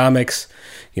Superman comics,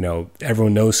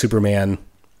 everyone knows Superman.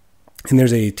 And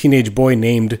there's a teenage boy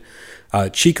named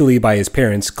cheekily by his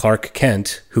parents, Clark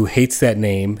Kent, who hates that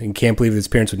name and can't believe his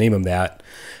parents would name him that.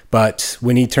 But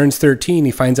when he turns 13,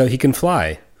 he finds out he can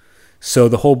fly. So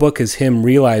the whole book is him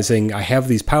realizing, I have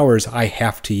these powers, I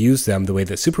have to use them the way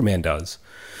that Superman does.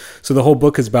 So the whole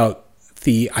book is about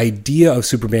the idea of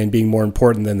Superman being more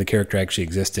important than the character actually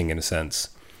existing, in a sense.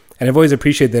 And I've always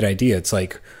appreciated that idea. It's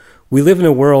like, we live in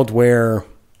a world where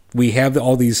we have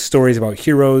all these stories about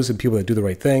heroes and people that do the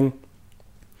right thing.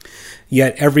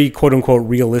 Yet every quote-unquote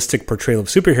realistic portrayal of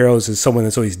superheroes is someone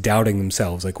that's always doubting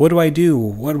themselves. Like, what do I do?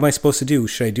 What am I supposed to do?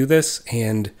 Should I do this?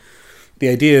 And the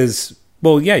idea is,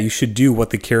 well, yeah, you should do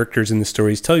what the characters in the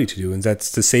stories tell you to do, and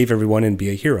that's to save everyone and be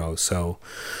a hero. So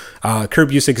Kurt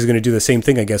Busiek is going to do the same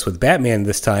thing, I guess, with Batman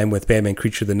this time, with Batman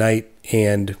Creature of the Night.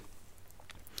 And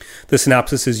the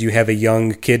synopsis is, you have a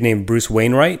young kid named Bruce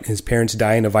Wainwright. His parents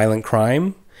die in a violent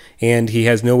crime, and he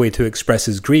has no way to express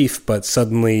his grief, but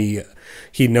suddenly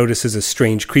he notices a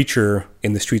strange creature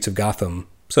in the streets of Gotham.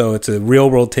 So it's a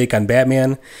real-world take on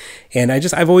Batman, and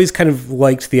I've always kind of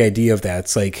liked the idea of that.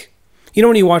 It's like, you know,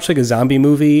 when you watch like a zombie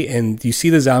movie and you see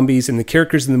the zombies and the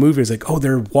characters in the movie is like, oh,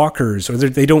 they're walkers, or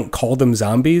they don't call them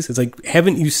zombies. It's like,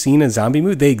 haven't you seen a zombie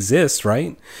movie? They exist,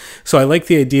 right? So I like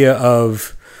the idea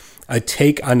of a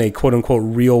take on a quote-unquote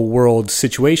real-world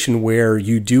situation where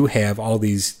you do have all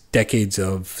these decades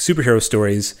of superhero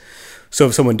stories. So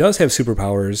if someone does have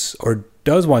superpowers or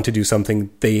does want to do something,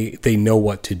 they know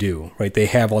what to do, right? They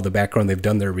have all the background. They've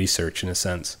done their research, in a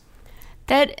sense.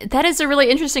 That is a really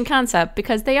interesting concept,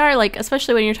 because they are, like,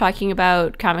 especially when you're talking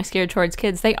about comics geared towards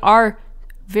kids, they are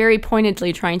very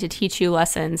pointedly trying to teach you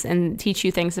lessons and teach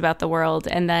you things about the world.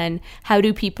 And then how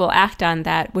do people act on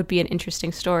that would be an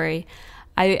interesting story.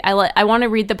 I want to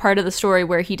read the part of the story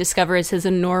where he discovers his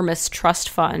enormous trust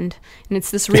fund, and it's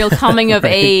this real coming of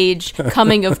age,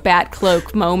 coming of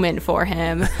Batcloak moment for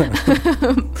him.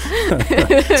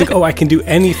 It's like, oh, I can do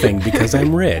anything because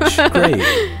I'm rich. Great.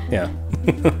 Yeah.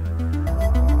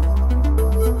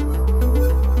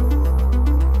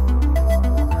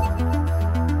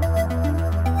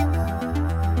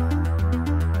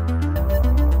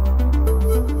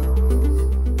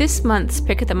 This month's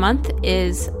pick of the month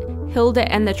is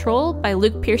Hilda and the Troll by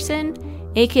Luke Pearson,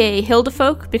 aka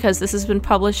Hildafolk, because this has been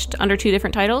published under 2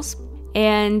 different titles.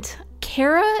 And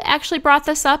Kara actually brought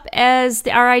this up as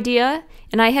our idea,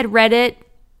 and I had read it,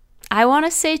 I want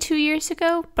to say 2 years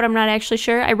ago, but I'm not actually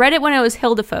sure. I read it when it was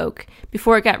Hildafolk,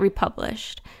 before it got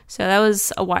republished. So that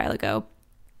was a while ago.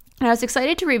 And I was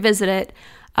excited to revisit it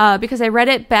because I read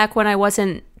it back when I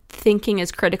wasn't thinking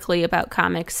as critically about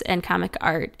comics and comic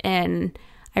art, and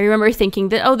I remember thinking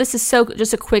that, oh, this is so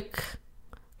just a quick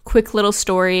little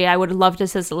story. I would have loved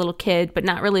this as a little kid, but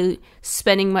not really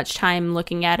spending much time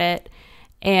looking at it.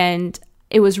 And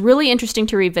it was really interesting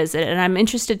to revisit, and I'm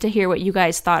interested to hear what you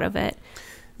guys thought of it.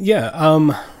 Yeah,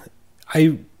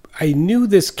 I knew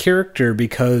this character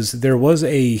because there was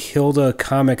a Hilda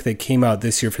comic that came out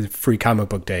this year for the Free Comic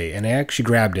Book Day, and I actually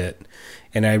grabbed it,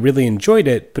 and I really enjoyed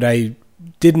it, but I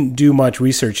didn't do much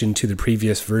research into the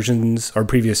previous versions or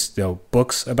previous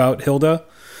books about Hilda.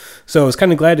 So I was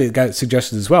kind of glad it got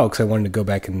suggested as well, because I wanted to go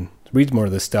back and read more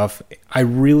of this stuff. I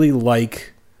really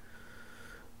like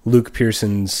Luke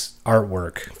Pearson's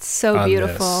artwork. It's so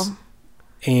beautiful. This.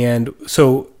 And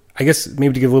so I guess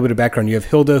maybe to give a little bit of background, you have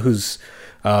Hilda, who's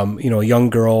a young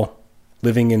girl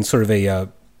living in sort of a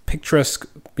picturesque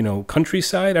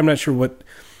countryside. I'm not sure what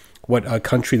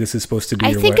country this is supposed to be.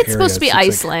 I think it's supposed to be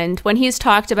Iceland. When he's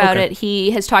talked about it,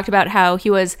 he has talked about how he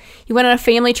went on a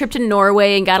family trip to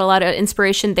Norway and got a lot of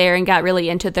inspiration there and got really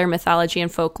into their mythology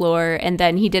and folklore. And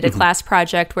then he did a class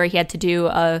project where he had to do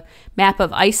a map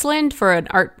of Iceland for an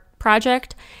art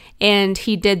project. And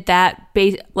he did that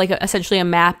essentially a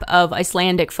map of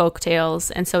Icelandic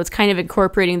folktales. And so it's kind of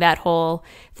incorporating that whole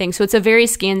thing. So it's a very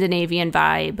Scandinavian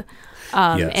vibe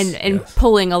and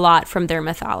pulling a lot from their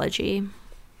mythology.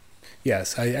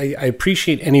 Yes, I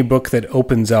appreciate any book that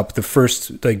opens up the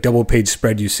first double-page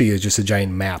spread you see is just a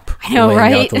giant map. I know, laying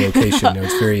right? out the location.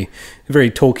 It's very,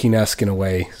 very Tolkien-esque in a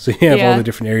way. So you have all the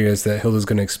different areas that Hilda's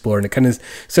going to explore, and it kind of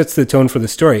sets the tone for the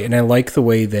story. And I like the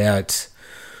way that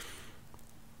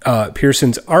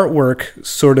Pearson's artwork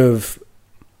sort of,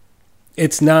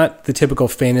 it's not the typical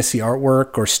fantasy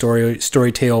artwork or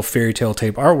story tale, fairy tale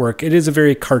type artwork. It is a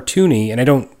very cartoony, and I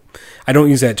don't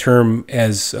use that term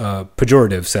as a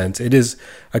pejorative sense. It is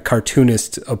a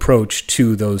cartoonist approach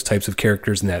to those types of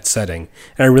characters in that setting.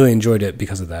 And I really enjoyed it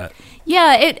because of that.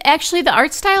 Yeah, the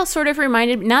art style sort of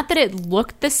reminded me, not that it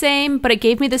looked the same, but it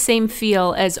gave me the same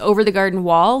feel as Over the Garden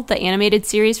Wall, the animated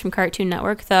series from Cartoon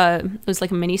Network. It was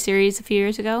like a mini-series a few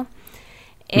years ago.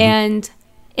 And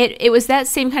it was that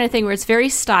same kind of thing where it's very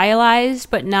stylized,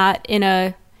 but not in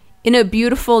a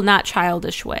beautiful, not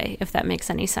childish way, if that makes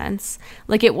any sense.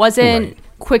 Like, it wasn't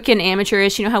quick and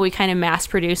amateurish. You know how we kind of mass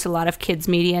produce a lot of kids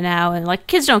media now, and like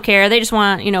kids don't care. They just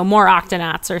want, more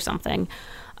Octonauts or something.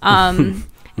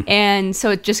 And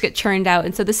so it just gets churned out.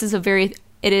 And so this is it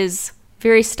is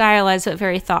very stylized, but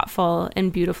very thoughtful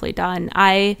and beautifully done.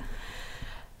 I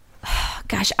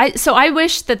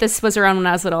wish that this was around when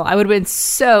I was little. I would have been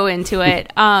so into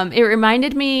it. It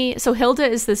reminded me, so Hilda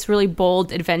is this really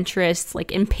bold, adventurous,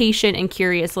 like impatient and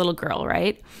curious little girl,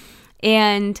 right?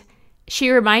 And she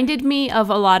reminded me of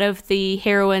a lot of the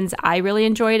heroines I really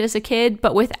enjoyed as a kid,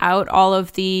 but without all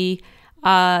of the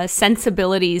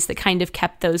sensibilities that kind of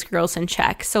kept those girls in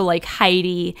check. So like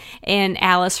Heidi and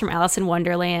Alice from Alice in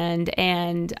Wonderland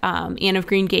and Anne of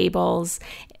Green Gables,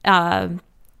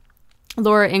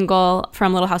 Laura Ingalls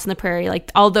from Little House on the Prairie,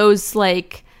 like all those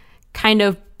like kind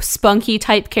of spunky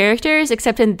type characters,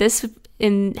 except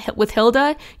with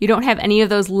Hilda, you don't have any of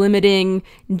those limiting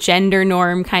gender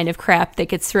norm kind of crap that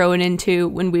gets thrown into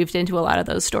when weaved into a lot of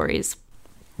those stories.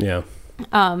 Yeah.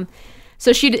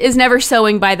 So she is never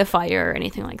sewing by the fire or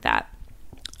anything like that.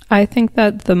 I think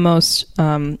that the most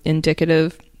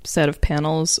indicative set of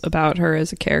panels about her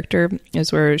as a character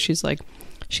is where she's like,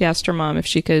 she asked her mom if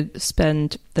she could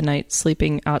spend the night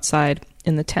sleeping outside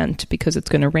in the tent because it's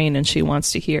going to rain and she wants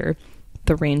to hear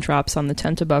the raindrops on the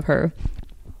tent above her.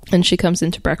 And she comes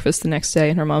into breakfast the next day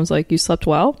and her mom's like, you slept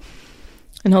well?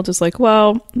 And Hilda's like,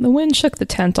 well, the wind shook the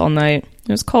tent all night.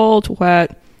 It was cold,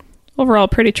 wet, overall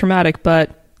pretty traumatic,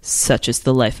 but such is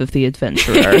the life of the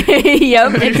adventurer.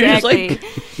 Yep, exactly.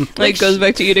 like goes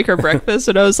back to eating her breakfast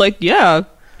and I was like, yeah,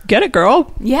 get it,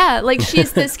 girl. Yeah, like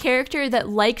she's this character that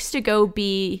likes to go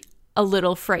be a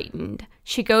little frightened.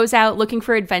 She goes out looking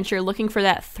for adventure, looking for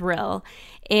that thrill.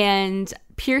 And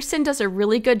Pearson does a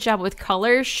really good job with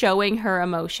color showing her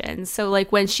emotions. So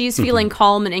like when she's feeling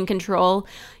calm and in control,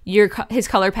 his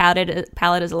color palette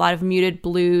is a lot of muted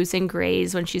blues and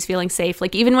grays when she's feeling safe.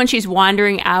 Like even when she's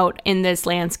wandering out in this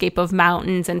landscape of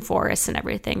mountains and forests and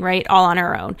everything, right? All on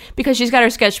her own. Because she's got her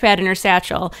sketch pad and her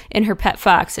satchel and her pet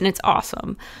fox, and it's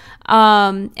awesome.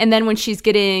 And then when she's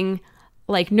getting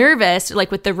like nervous, like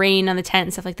with the rain on the tent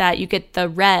and stuff like that, you get the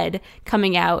red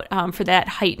coming out for that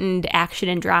heightened action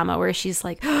and drama where she's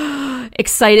like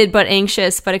excited but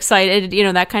anxious but excited,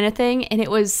 that kind of thing. And it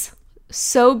was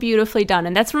so beautifully done.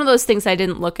 And that's one of those things I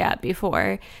didn't look at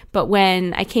before. But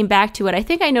when I came back to it, I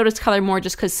think I noticed color more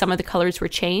just because some of the colors were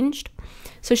changed.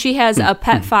 So she has a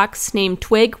pet fox named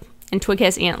Twig, and Twig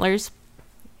has antlers.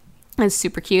 It's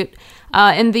super cute.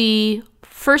 In the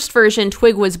first version,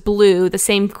 Twig was blue, the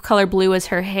same color blue as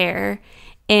her hair,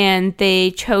 and they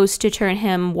chose to turn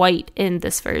him white in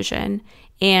this version,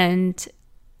 and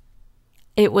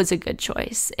it was a good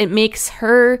choice. It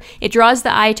draws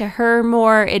the eye to her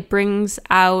more. It brings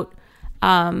out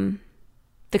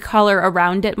the color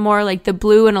around it more, like the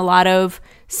blue in a lot of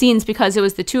scenes, because it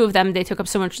was the two of them, they took up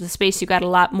so much of the space, you got a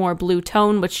lot more blue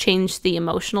tone, which changed the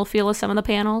emotional feel of some of the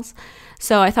panels.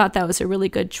 So I thought that was a really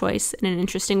good choice and an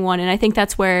interesting one. And I think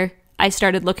that's where I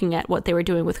started looking at what they were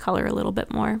doing with color a little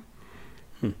bit more.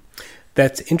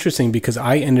 That's interesting because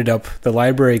I ended up, the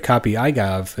library copy I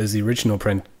got is the original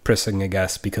pressing, I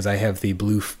guess, because I have the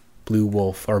blue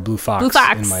wolf or blue fox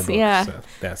in my book. Yeah. So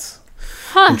that's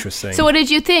interesting. So what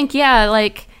did you think? Yeah,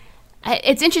 like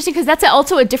it's interesting because that's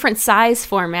also a different size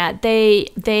format. They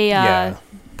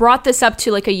brought this up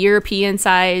to like a European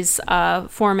size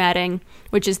formatting,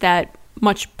 which is that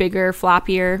much bigger,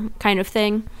 floppier kind of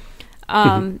thing,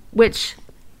 which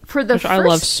I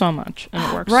love so much, and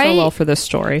it works so well for this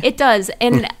story. It does,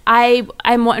 and I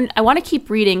want to keep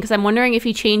reading because I'm wondering if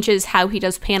he changes how he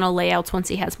does panel layouts once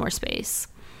he has more space.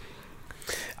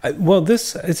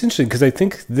 It's interesting because I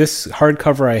think this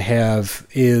hardcover I have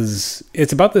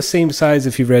it's about the same size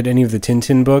if you've read any of the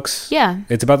Tintin books. Yeah,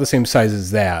 it's about the same size as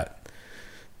that.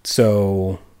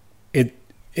 So it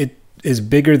is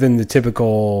bigger than the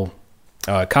typical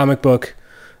comic book,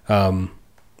 and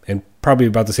probably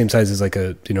about the same size as like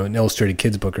an illustrated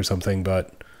kids book or something.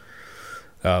 But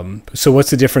so what's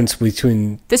the difference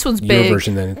between this one's your big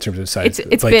version then in terms of size?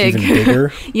 It's like big, even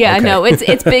bigger. Yeah, okay. No,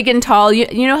 it's big and tall.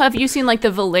 You know, have you seen like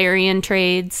the Valerian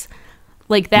trades,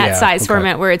 like that size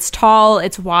format where it's tall,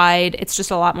 it's wide, it's just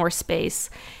a lot more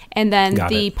space. And then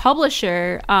the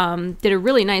publisher did a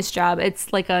really nice job.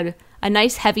 It's like a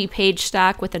nice heavy page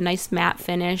stock with a nice matte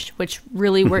finish, which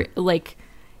really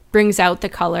brings out the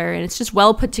color, and it's just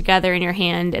well put together in your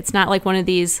hand. It's not like one of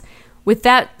these with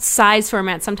that size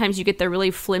format. Sometimes you get the really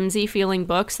flimsy feeling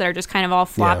books that are just kind of all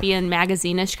floppy and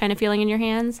magazine-ish kind of feeling in your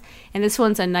hands. And this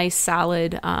one's a nice,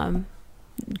 solid,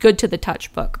 good to the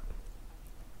touch book.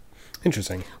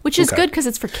 Interesting. Which is good because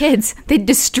it's for kids. They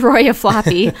destroy a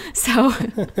floppy. So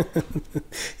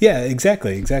yeah,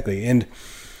 exactly. And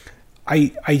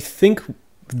I think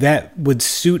that would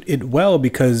suit it well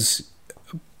because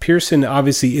Pearson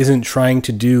obviously isn't trying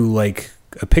to do like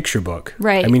a picture book.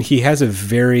 Right. I mean, he has a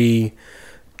very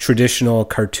traditional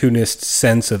cartoonist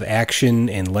sense of action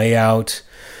and layout.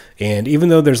 And even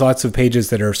though there's lots of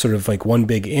pages that are sort of like one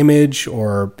big image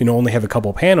or, only have a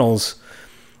couple panels,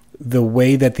 the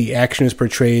way that the action is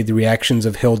portrayed, the reactions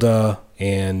of Hilda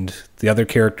and the other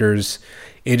characters,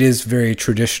 it is very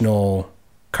traditional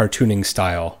cartooning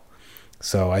style.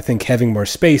 So I think having more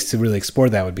space to really explore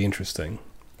that would be interesting.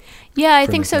 Yeah, I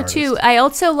think so too. I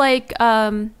also like,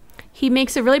 he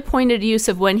makes a really pointed use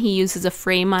of when he uses a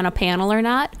frame on a panel or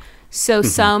not. So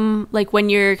some, like when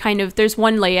you're there's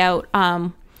one layout,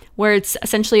 where it's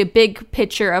essentially a big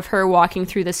picture of her walking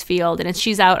through this field, and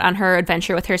she's out on her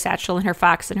adventure with her satchel and her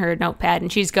fox and her notepad,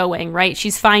 and she's going, right?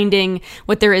 She's finding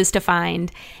what there is to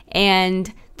find.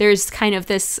 And there's kind of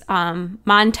this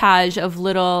montage of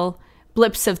little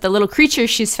blips of the little creatures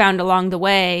she's found along the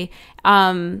way.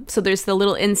 So there's the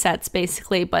little insets,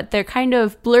 basically, but they're kind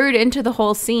of blurred into the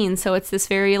whole scene. So it's this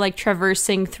very, like,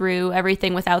 traversing through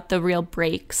everything without the real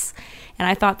breaks. And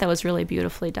I thought that was really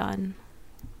beautifully done.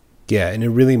 Yeah, and it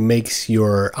really makes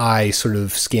your eye sort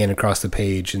of scan across the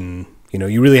page, and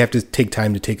you really have to take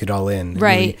time to take it all in. It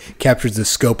right, really captures the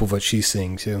scope of what she's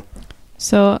seeing too.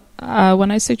 So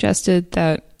when I suggested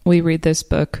that we read this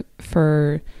book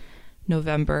for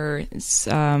November, it's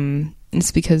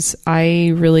because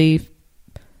I really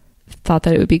thought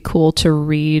that it would be cool to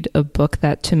read a book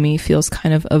that to me feels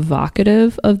kind of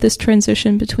evocative of this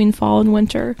transition between fall and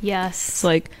winter. Yes, it's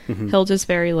like Hilda's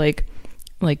very like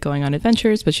going on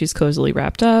adventures, but she's cozily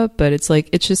wrapped up. But it's like,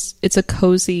 it's a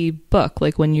cozy book.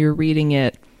 Like when you're reading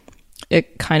it,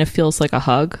 it kind of feels like a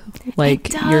hug. Like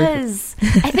it does.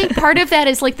 I think part of that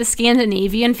is like the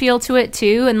Scandinavian feel to it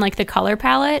too, and like the color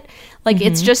palette. Like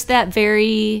it's just that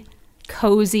very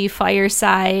cozy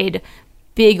fireside,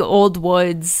 big old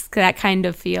woods, that kind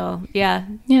of feel. Yeah.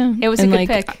 It was a good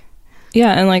pick.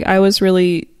 Yeah, and like I was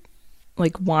really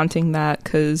like wanting that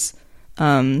because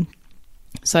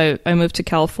so I moved to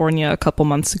California a couple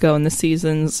months ago, and the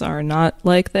seasons are not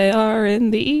like they are in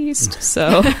the East.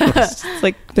 So it's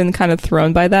like been kind of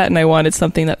thrown by that, and I wanted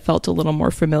something that felt a little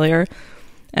more familiar.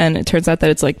 And it turns out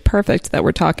that it's like perfect that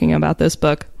we're talking about this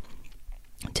book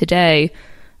today.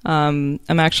 I'm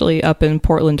actually up in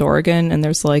Portland, Oregon, and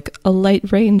there's like a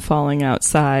light rain falling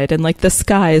outside, and like the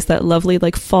sky is that lovely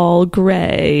like fall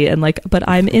gray, and like, but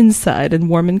I'm inside and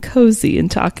warm and cozy and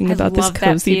talking about this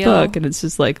cozy book, and it's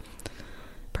just like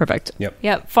perfect.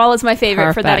 Yep. Fall is my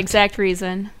favorite for that exact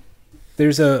reason.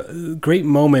 There's a great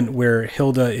moment where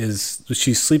Hilda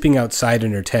she's sleeping outside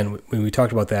in her tent when we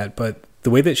talked about that, but the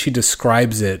way that she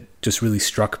describes it just really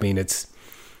struck me, and it's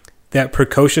that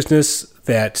precociousness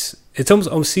that it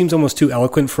almost seems almost too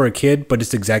eloquent for a kid, but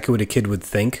it's exactly what a kid would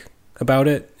think about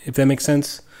it, if that makes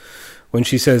sense. When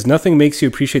she says, nothing makes you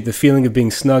appreciate the feeling of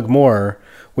being snug more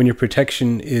when your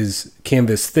protection is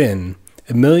canvas thin.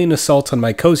 A million assaults on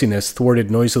my coziness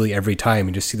thwarted noisily every time.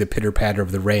 You just see the pitter-patter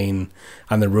of the rain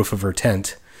on the roof of her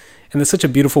tent. And that's such a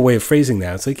beautiful way of phrasing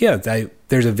that. It's like, yeah,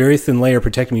 there's a very thin layer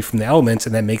protecting me from the elements,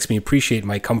 and that makes me appreciate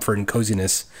my comfort and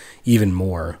coziness even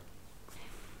more.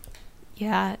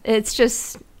 Yeah, it's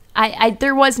just...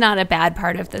 there was not a bad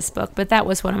part of this book, but that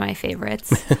was one of my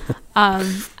favorites.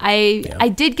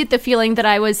 I did get the feeling that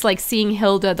I was like seeing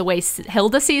Hilda the way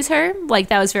Hilda sees her. Like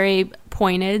that was very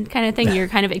pointed kind of thing. You're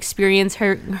kind of experience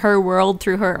her world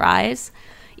through her eyes,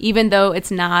 even though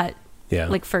it's not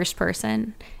like first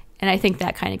person. And I think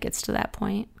that kind of gets to that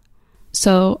point.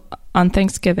 So on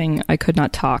Thanksgiving, I could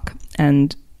not talk,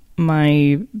 and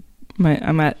I'm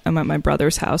at my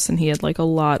brother's house, and he had like a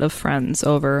lot of friends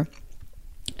over.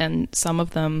 And some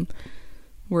of them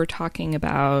were talking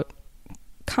about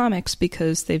comics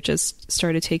because they've just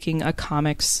started taking a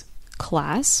comics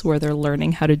class where they're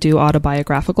learning how to do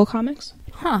autobiographical comics.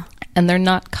 Huh. And they're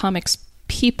not comics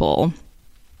people.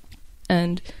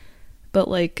 But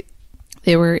like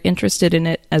they were interested in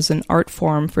it as an art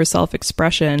form for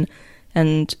self-expression.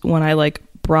 And when I like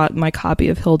brought my copy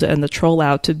of Hilda and the Troll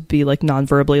out to be like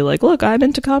non-verbally like, look, I'm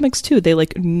into comics too. They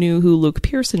like knew who Luke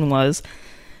Pearson was.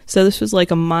 So this was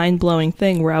like a mind-blowing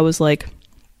thing where I was like,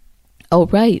 oh,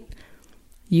 right.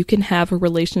 You can have a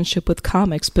relationship with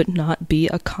comics, but not be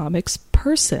a comics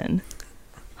person.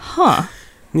 Huh.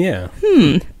 Yeah.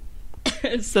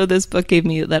 So this book gave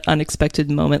me that unexpected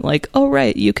moment like, oh,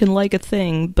 right. You can like a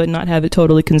thing, but not have it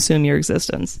totally consume your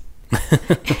existence.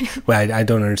 Well, I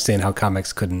don't understand how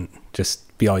comics couldn't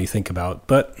just be all you think about,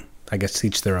 but I guess to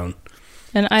each their own.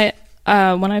 And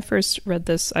When I first read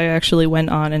this, I actually went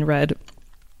on and read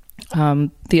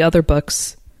the other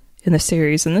books in the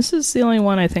series, and this is the only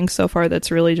one I think so far that's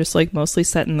really just like mostly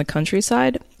set in the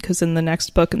countryside, because in the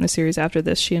next book in the series after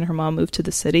this, she and her mom moved to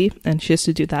the city and she has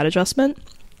to do that adjustment.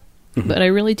 But I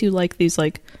really do like these,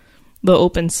 like the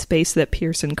open space that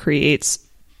Pearson creates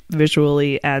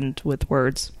visually and with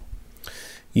words.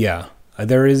 Yeah,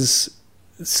 there is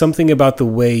something about the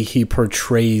way he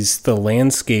portrays the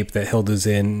landscape that Hilda's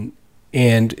in,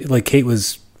 and like Kate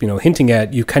was, hinting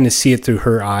at, you kind of see it through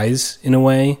her eyes in a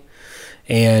way.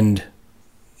 And,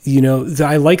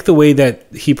 I like the way that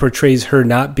he portrays her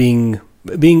not being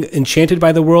enchanted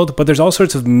by the world, but there's all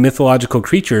sorts of mythological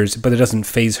creatures, but it doesn't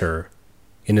faze her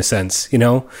in a sense,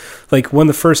 Like one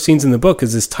of the first scenes in the book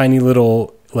is this tiny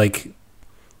little, like,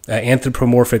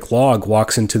 anthropomorphic log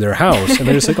walks into their house. And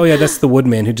they're just like, oh yeah, that's the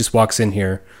woodman who just walks in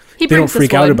here. They don't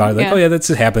freak out about it. Like, oh yeah, that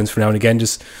just happens for now and again.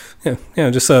 Just,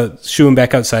 shoo him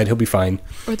back outside. He'll be fine.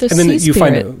 Or the sea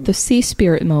spirit. The sea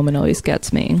spirit moment always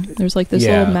gets me. There's like this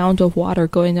little mound of water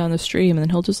going down the stream, and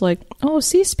then he'll just like, oh,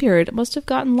 sea spirit, it must have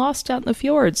gotten lost out in the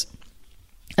fjords.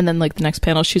 And then like the next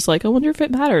panel, she's like, I wonder if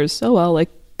it matters. Oh well, like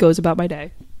goes about my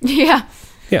day. Yeah.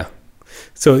 Yeah.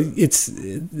 So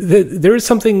there is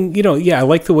something, I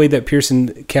like the way that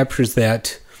Pearson captures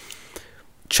that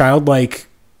childlike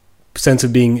sense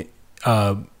of being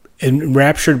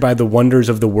enraptured by the wonders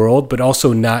of the world, but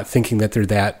also not thinking that they're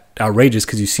that outrageous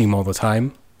because you see them all the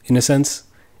time, in a sense,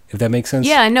 if that makes sense.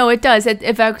 Yeah, no, it does. It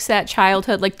evokes that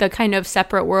childhood, like the kind of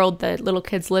separate world that little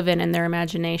kids live in their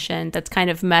imagination that's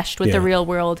kind of meshed with the real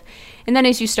world. And then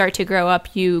as you start to grow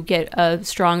up, you get a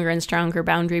stronger and stronger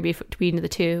boundary between the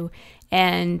two.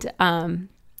 And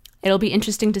it'll be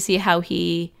interesting to see how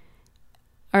Kara's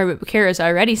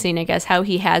already seen, I guess, how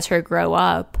he has her grow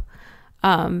up.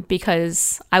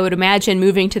 Because I would imagine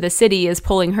moving to the city is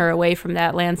pulling her away from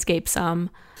that landscape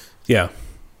some. Yeah.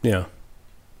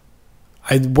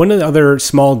 One of the other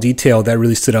small detail that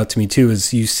really stood out to me too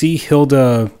is you see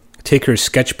Hilda take her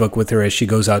sketchbook with her as she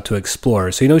goes out to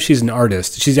explore. So she's an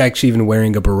artist. She's actually even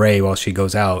wearing a beret while she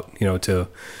goes out, to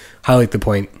highlight the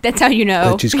point. That's how you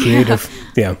know. That she's creative.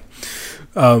 Yeah.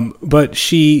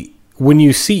 But when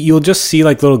you'll just see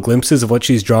like little glimpses of what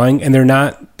she's drawing, and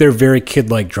they're very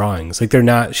kid-like drawings. Like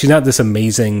she's not this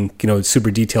amazing,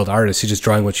 super detailed artist. She's just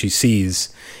drawing what she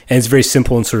sees. And it's very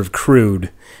simple and sort of crude.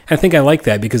 And I think I like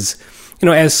that because,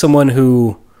 as someone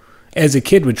who, as a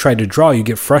kid would try to draw, you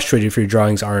get frustrated if your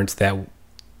drawings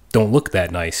don't look that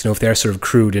nice, if they're sort of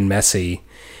crude and messy.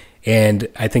 And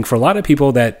I think for a lot of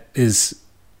people that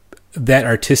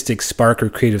artistic spark or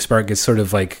creative spark gets sort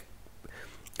of like,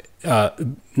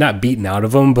 not beaten out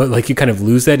of them, but like you kind of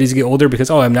lose that as you get older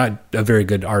because, I'm not a very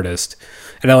good artist.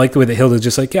 And I like the way that Hilda's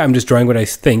just like, I'm just drawing what I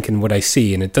think and what I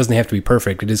see, and it doesn't have to be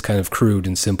perfect. It is kind of crude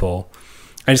and simple.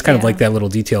 I just kind of like that little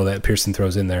detail that Pearson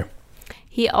throws in there.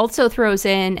 He also throws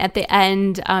in at the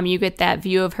end, you get that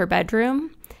view of her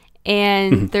bedroom,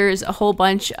 and there's a whole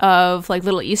bunch of like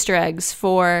little Easter eggs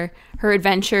for her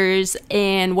adventures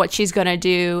and what she's going to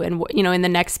do and, in the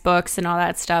next books and all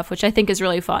that stuff, which I think is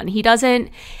really fun. He doesn't,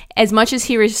 as much as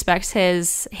he respects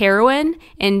his heroine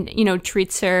and,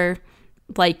 treats her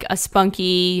like a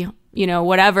spunky,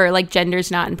 whatever, like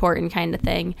gender's not important kind of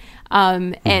thing,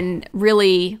 and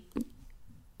really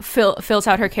fills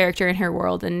out her character and her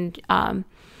world. And I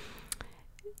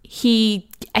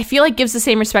feel like gives the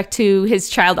same respect to his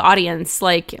child audience.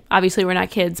 Like, obviously we're not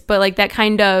kids, but like that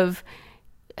kind of,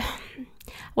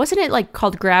 wasn't it like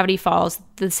called Gravity Falls,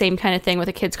 the same kind of thing with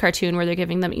a kid's cartoon where they're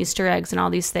giving them Easter eggs and all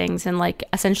these things and like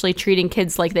essentially treating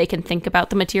kids like they can think about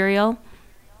the material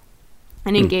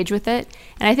and engage with it.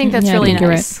 And I think that's really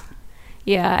nice. Right.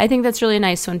 Yeah, I think that's really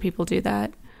nice when people do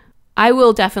that. I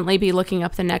will definitely be looking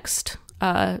up the next,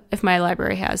 if my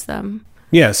library has them.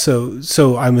 Yeah,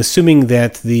 so I'm assuming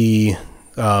that the,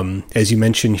 as you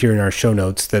mentioned here in our show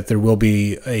notes, that there will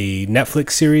be a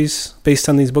Netflix series based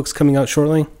on these books coming out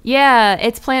shortly? Yeah,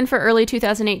 it's planned for early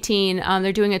 2018.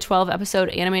 They're doing a 12-episode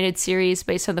animated series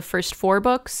based on the first 4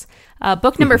 books.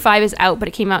 Book number 5 is out, but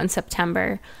it came out in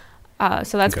September.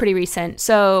 So that's pretty recent.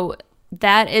 So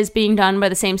that is being done by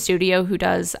the same studio who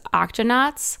does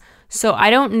Octonauts. So I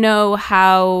don't know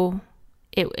how...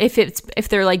 if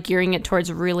they're like gearing it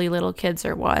towards really little kids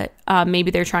or what.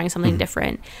 Maybe they're trying something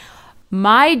different.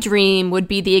 My dream would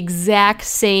be the exact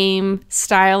same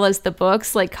style as the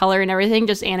books, like color and everything,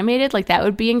 just animated. Like that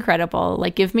would be incredible.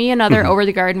 Like give me another Over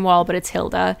the Garden Wall, but it's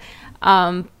Hilda.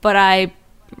 But I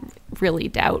really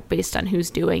doubt, based on who's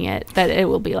doing it, that it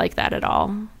will be like that at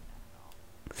all.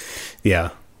 Yeah.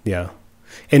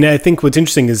 And I think what's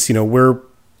interesting is, we're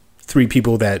three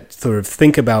people that sort of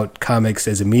think about comics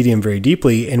as a medium very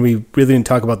deeply, and we really didn't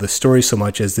talk about the story so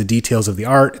much as the details of the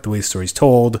art, the way the story's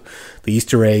told, the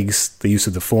Easter eggs, the use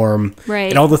of the form, right,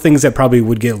 and all the things that probably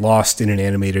would get lost in an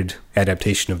animated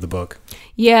adaptation of the book.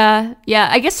 Yeah.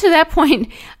 I guess to that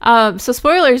point, so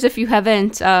spoilers if you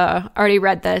haven't already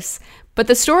read this, but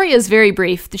the story is very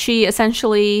brief. She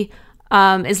essentially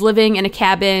is living in a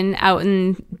cabin out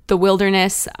in the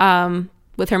wilderness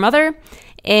with her mother,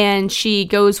 and she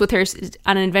goes with her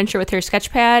on an adventure with her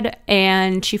sketchpad,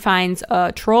 and she finds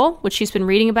a troll, which she's been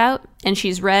reading about, and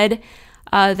she's read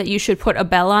that you should put a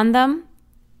bell on them,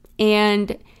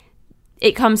 and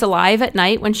it comes alive at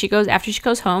night when after she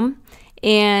goes home,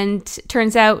 and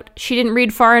turns out she didn't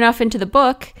read far enough into the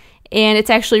book, and it's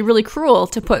actually really cruel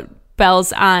to put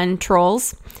bells on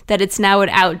trolls, that it's now an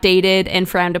outdated and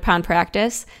frowned upon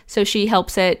practice, so she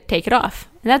helps it take it off.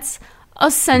 And that's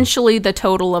essentially the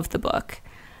total of the book.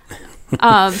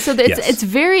 It's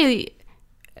very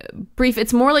brief.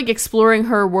 It's more like exploring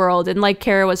her world, and like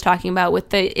Kara was talking about with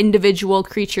the individual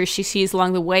creatures she sees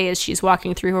along the way as she's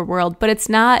walking through her world, but it's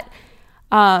not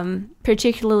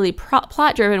particularly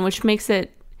plot driven, which makes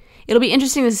it'll be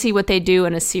interesting to see what they do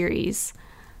in a series.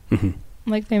 Mm-hmm.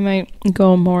 Like they might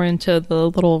go more into the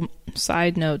little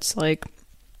side notes, like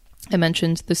I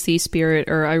mentioned the sea spirit,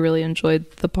 or I really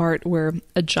enjoyed the part where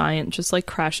a giant just like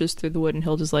crashes through the wood, and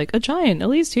Hilda's like, a giant, at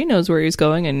least he knows where he's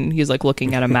going, and he's like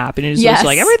looking at a map, and he's just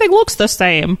like, everything looks the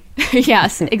same.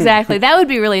 Yes, exactly. That would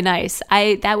be really nice.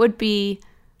 That would be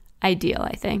ideal,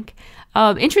 I think.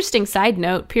 Interesting side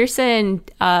note, Pearson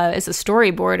is a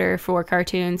storyboarder for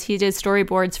cartoons. He did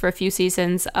storyboards for a few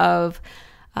seasons of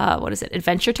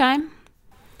Adventure Time.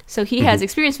 So he has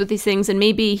experience with these things, and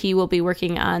maybe he will be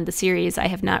working on the series. I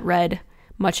have not read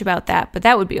much about that, but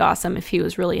that would be awesome if he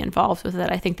was really involved with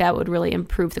it. I think that would really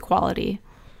improve the quality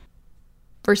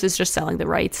versus just selling the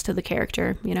rights to the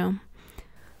character, you know?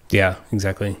 Yeah,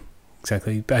 exactly. I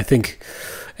think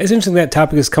it's interesting that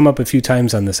topic has come up a few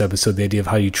times on this episode, the idea of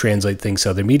how you translate things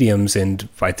to other mediums. And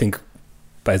I think,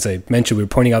 as I mentioned, we were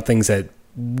pointing out things that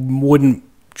wouldn't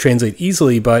translate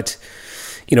easily, but,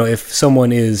 you know, if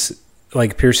someone is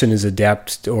like Pearson is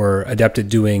adept at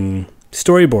doing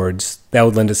storyboards, that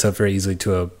would lend itself very easily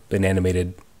to an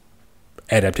animated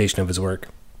adaptation of his work.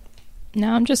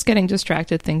 Now I'm just getting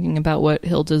distracted thinking about what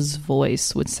Hilda's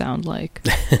voice would sound like.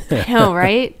 I know,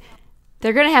 right?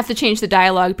 They're going to have to change the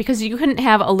dialogue, because you couldn't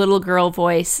have a little girl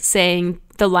voice saying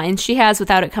the lines she has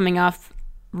without it coming off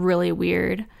really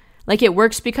weird. Like, it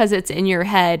works because it's in your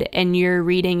head and you're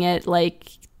reading it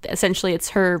like essentially it's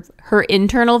her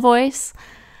internal voice.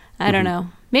 I don't know.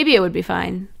 Maybe it would be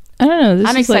fine. I don't know.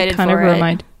 I'm excited for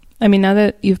it. I mean, now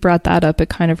that you've brought that up, it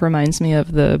kind of reminds me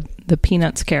of the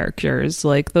Peanuts characters.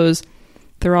 Like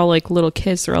they're all like little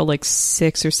kids. They're all like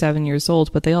 6 or 7 years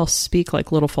old, but they all speak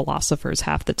like little philosophers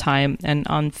half the time. And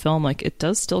on film, like, it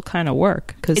does still kind of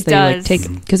work because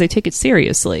they take it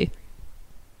seriously.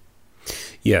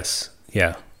 Yes.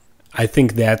 Yeah. I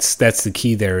think that's the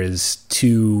key there, is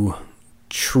to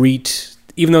treat,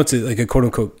 even though it's like a quote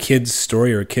unquote kid's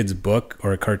story or a kid's book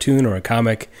or a cartoon or a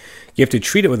comic, you have to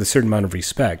treat it with a certain amount of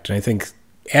respect. And I think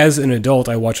as an adult,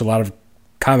 I watch a lot of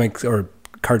comics or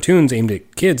cartoons aimed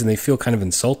at kids, and they feel kind of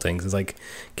insulting. It's like,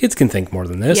 kids can think more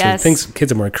than this. Yes. And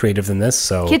kids are more creative than this.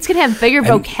 So kids can have bigger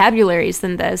vocabularies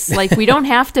than this. Like, we don't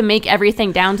have to make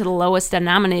everything down to the lowest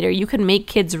denominator. You can make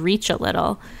kids reach a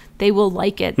little. They will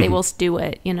like it. They will do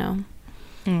it, you know.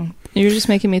 You're just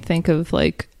making me think of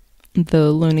like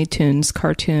the Looney Tunes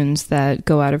cartoons that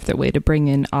go out of their way to bring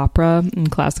in opera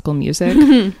and classical music.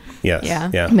 Yes.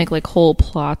 Yeah. Make like whole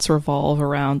plots revolve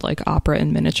around like opera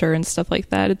and miniature and stuff like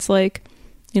that. It's like,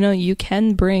 you know, you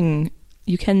can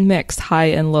mix high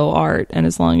and low art, and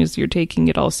as long as you're taking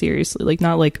it all seriously, like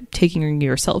not like taking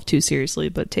yourself too seriously,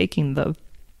 but taking the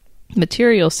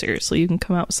material seriously, you can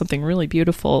come out with something really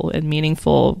beautiful and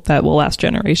meaningful that will last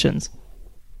generations.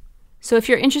 So if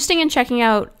you're interested in checking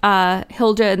out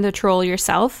Hilda and the Troll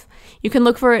yourself, you can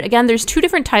look for it. Again, there's 2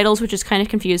 different titles, which is kind of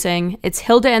confusing. It's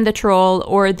Hilda and the Troll,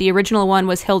 or the original one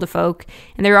was Hilda Folk.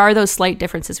 And there are those slight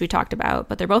differences we talked about,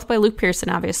 but they're both by Luke Pearson,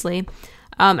 obviously.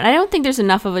 And I don't think there's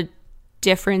enough of a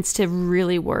difference to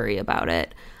really worry about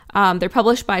it. They're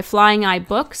published by Flying Eye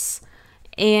Books,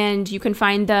 and you can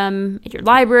find them at your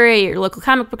library, your local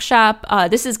comic book shop.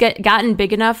 This has gotten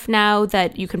big enough now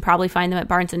that you can probably find them at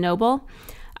Barnes & Noble.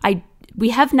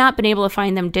 We have not been able to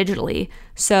find them digitally,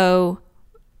 so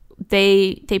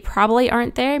they probably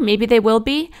aren't there. Maybe they will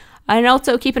be. And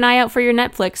also keep an eye out for your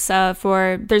Netflix.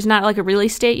 There's not like a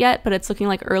release date yet, but it's looking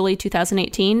like early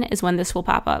 2018 is when this will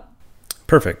pop up.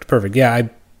 Perfect. Yeah,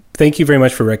 thank you very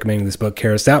much for recommending this book,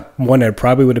 Kara. It's not one I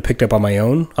probably would have picked up on my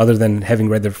own, other than having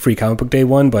read the Free Comic Book Day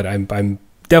one, but I'm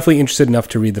definitely interested enough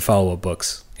to read the follow-up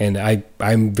books. And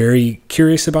I'm very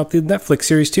curious about the Netflix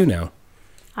series too now.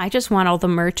 I just want all the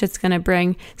merch it's going to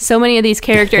bring. So many of these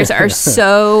characters are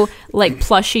so, like,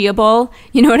 plushieable.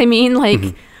 You know what I mean? Like,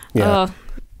 Yeah.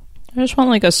 I just want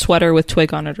like a sweater with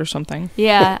Twig on it or something.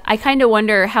 Yeah, I kind of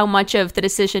wonder how much of the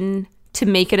decision to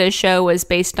make it a show was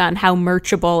based on how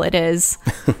merchable it is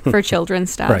for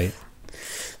children's stuff. Right.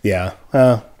 Yeah.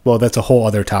 Well, that's a whole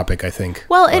other topic, I think.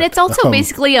 Well, and it's also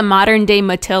basically a modern day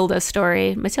Matilda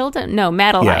story.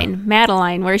 Madeline. Yeah.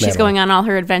 Madeline, where she's going on all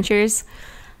her adventures.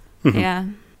 Yeah.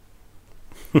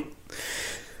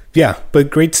 Yeah, but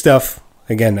great stuff.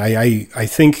 Again, I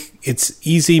think it's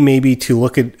easy maybe to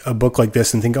look at a book like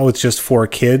this and think, oh, it's just for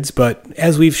kids. But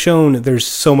as we've shown, there's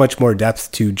so much more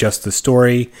depth to just the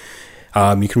story.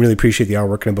 You can really appreciate the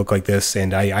artwork in a book like this,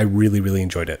 and I really, really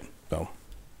enjoyed it. So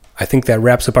I think that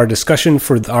wraps up our discussion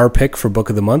for our pick for Book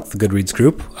of the Month, the Goodreads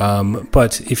group.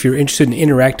 But if you're interested in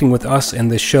interacting with us and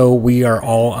the show, we are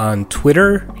all on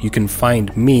Twitter. You can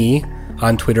find me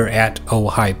on Twitter at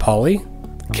ohipolly.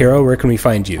 Kara, where can we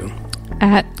find you?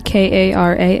 At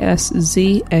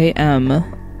KARASZAM.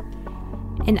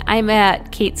 And I'm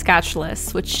at Kate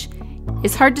Scotchless, which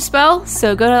is hard to spell.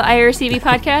 So go to IRCB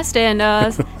Podcast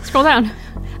and scroll down.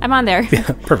 I'm on there. Yeah,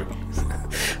 perfect.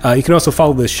 You can also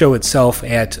follow the show itself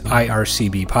at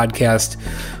IRCB Podcast.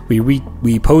 We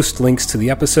post links to the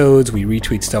episodes, we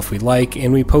retweet stuff we like,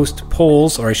 and we post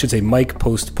polls, or I should say Mike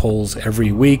posts polls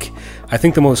every week. I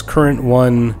think the most current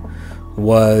one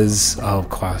was, I'm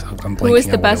blanking. Who was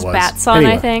the best bat song,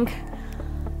 anyway. I think?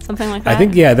 Something like that. I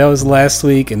think, yeah, that was last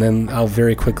week, and then I'll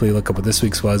very quickly look up what this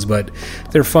week's was, but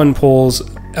they're fun polls.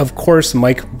 Of course,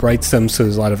 Mike writes them, so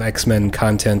there's a lot of X-Men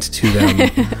content to them.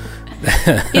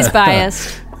 He's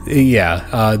biased.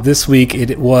 Yeah. This week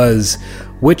it was,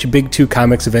 which Big Two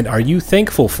Comics event are you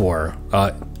thankful for?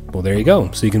 Well, there you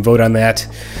go. So you can vote on that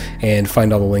and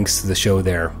find all the links to the show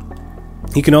there.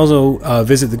 You can also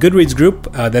visit the Goodreads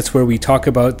group. That's where we talk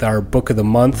about our book of the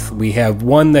month. We have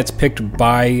one that's picked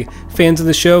by fans of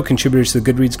the show, contributors to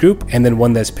the Goodreads group, and then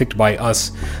one that's picked by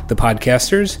us, the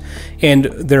podcasters. And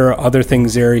there are other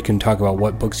things there. You can talk about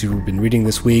what books you've been reading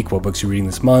this week, what books you're reading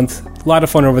this month. A lot of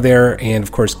fun over there. And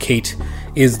of course, Kate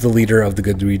is the leader of the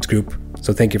Goodreads group.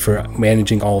 So thank you for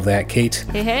managing all of that, Kate.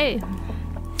 Hey.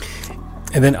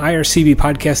 And then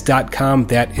ircbpodcast.com,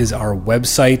 that is our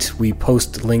website. We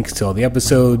post links to all the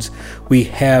episodes. We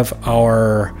have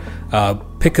our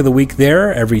pick of the week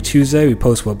there every Tuesday. We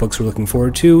post what books we're looking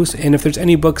forward to. And if there's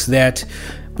any books that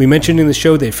we mentioned in the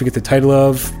show that you forget the title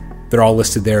of, they're all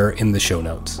listed there in the show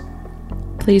notes.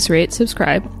 Please rate,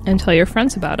 subscribe, and tell your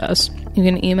friends about us. You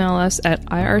can email us at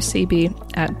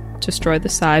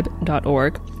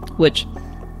ircb@destroythecybe.org, which,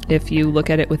 if you look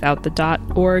at it without the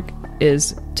 .org,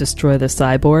 is Destroy the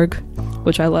Cyborg,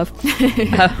 which I love.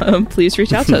 Please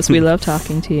reach out to us. We love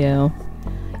talking to you.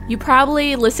 You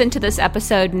probably listened to this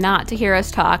episode not to hear us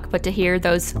talk, but to hear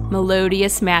those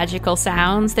melodious, magical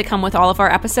sounds that come with all of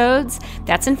our episodes.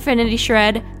 That's Infinity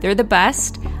Shred. They're the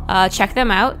best. Check them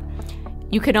out.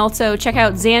 You can also check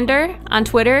out Xander on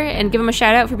Twitter and give him a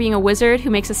shout out for being a wizard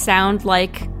who makes us sound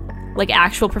like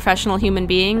actual professional human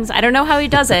beings. I don't know how he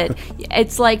does it.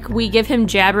 It's like we give him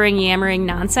jabbering, yammering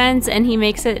nonsense, and he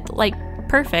makes it, like,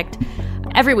 perfect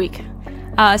every week.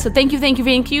 So thank you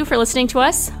for listening to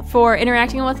us, for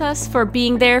interacting with us, for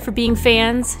being there, for being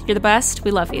fans. You're the best.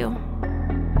 We love you.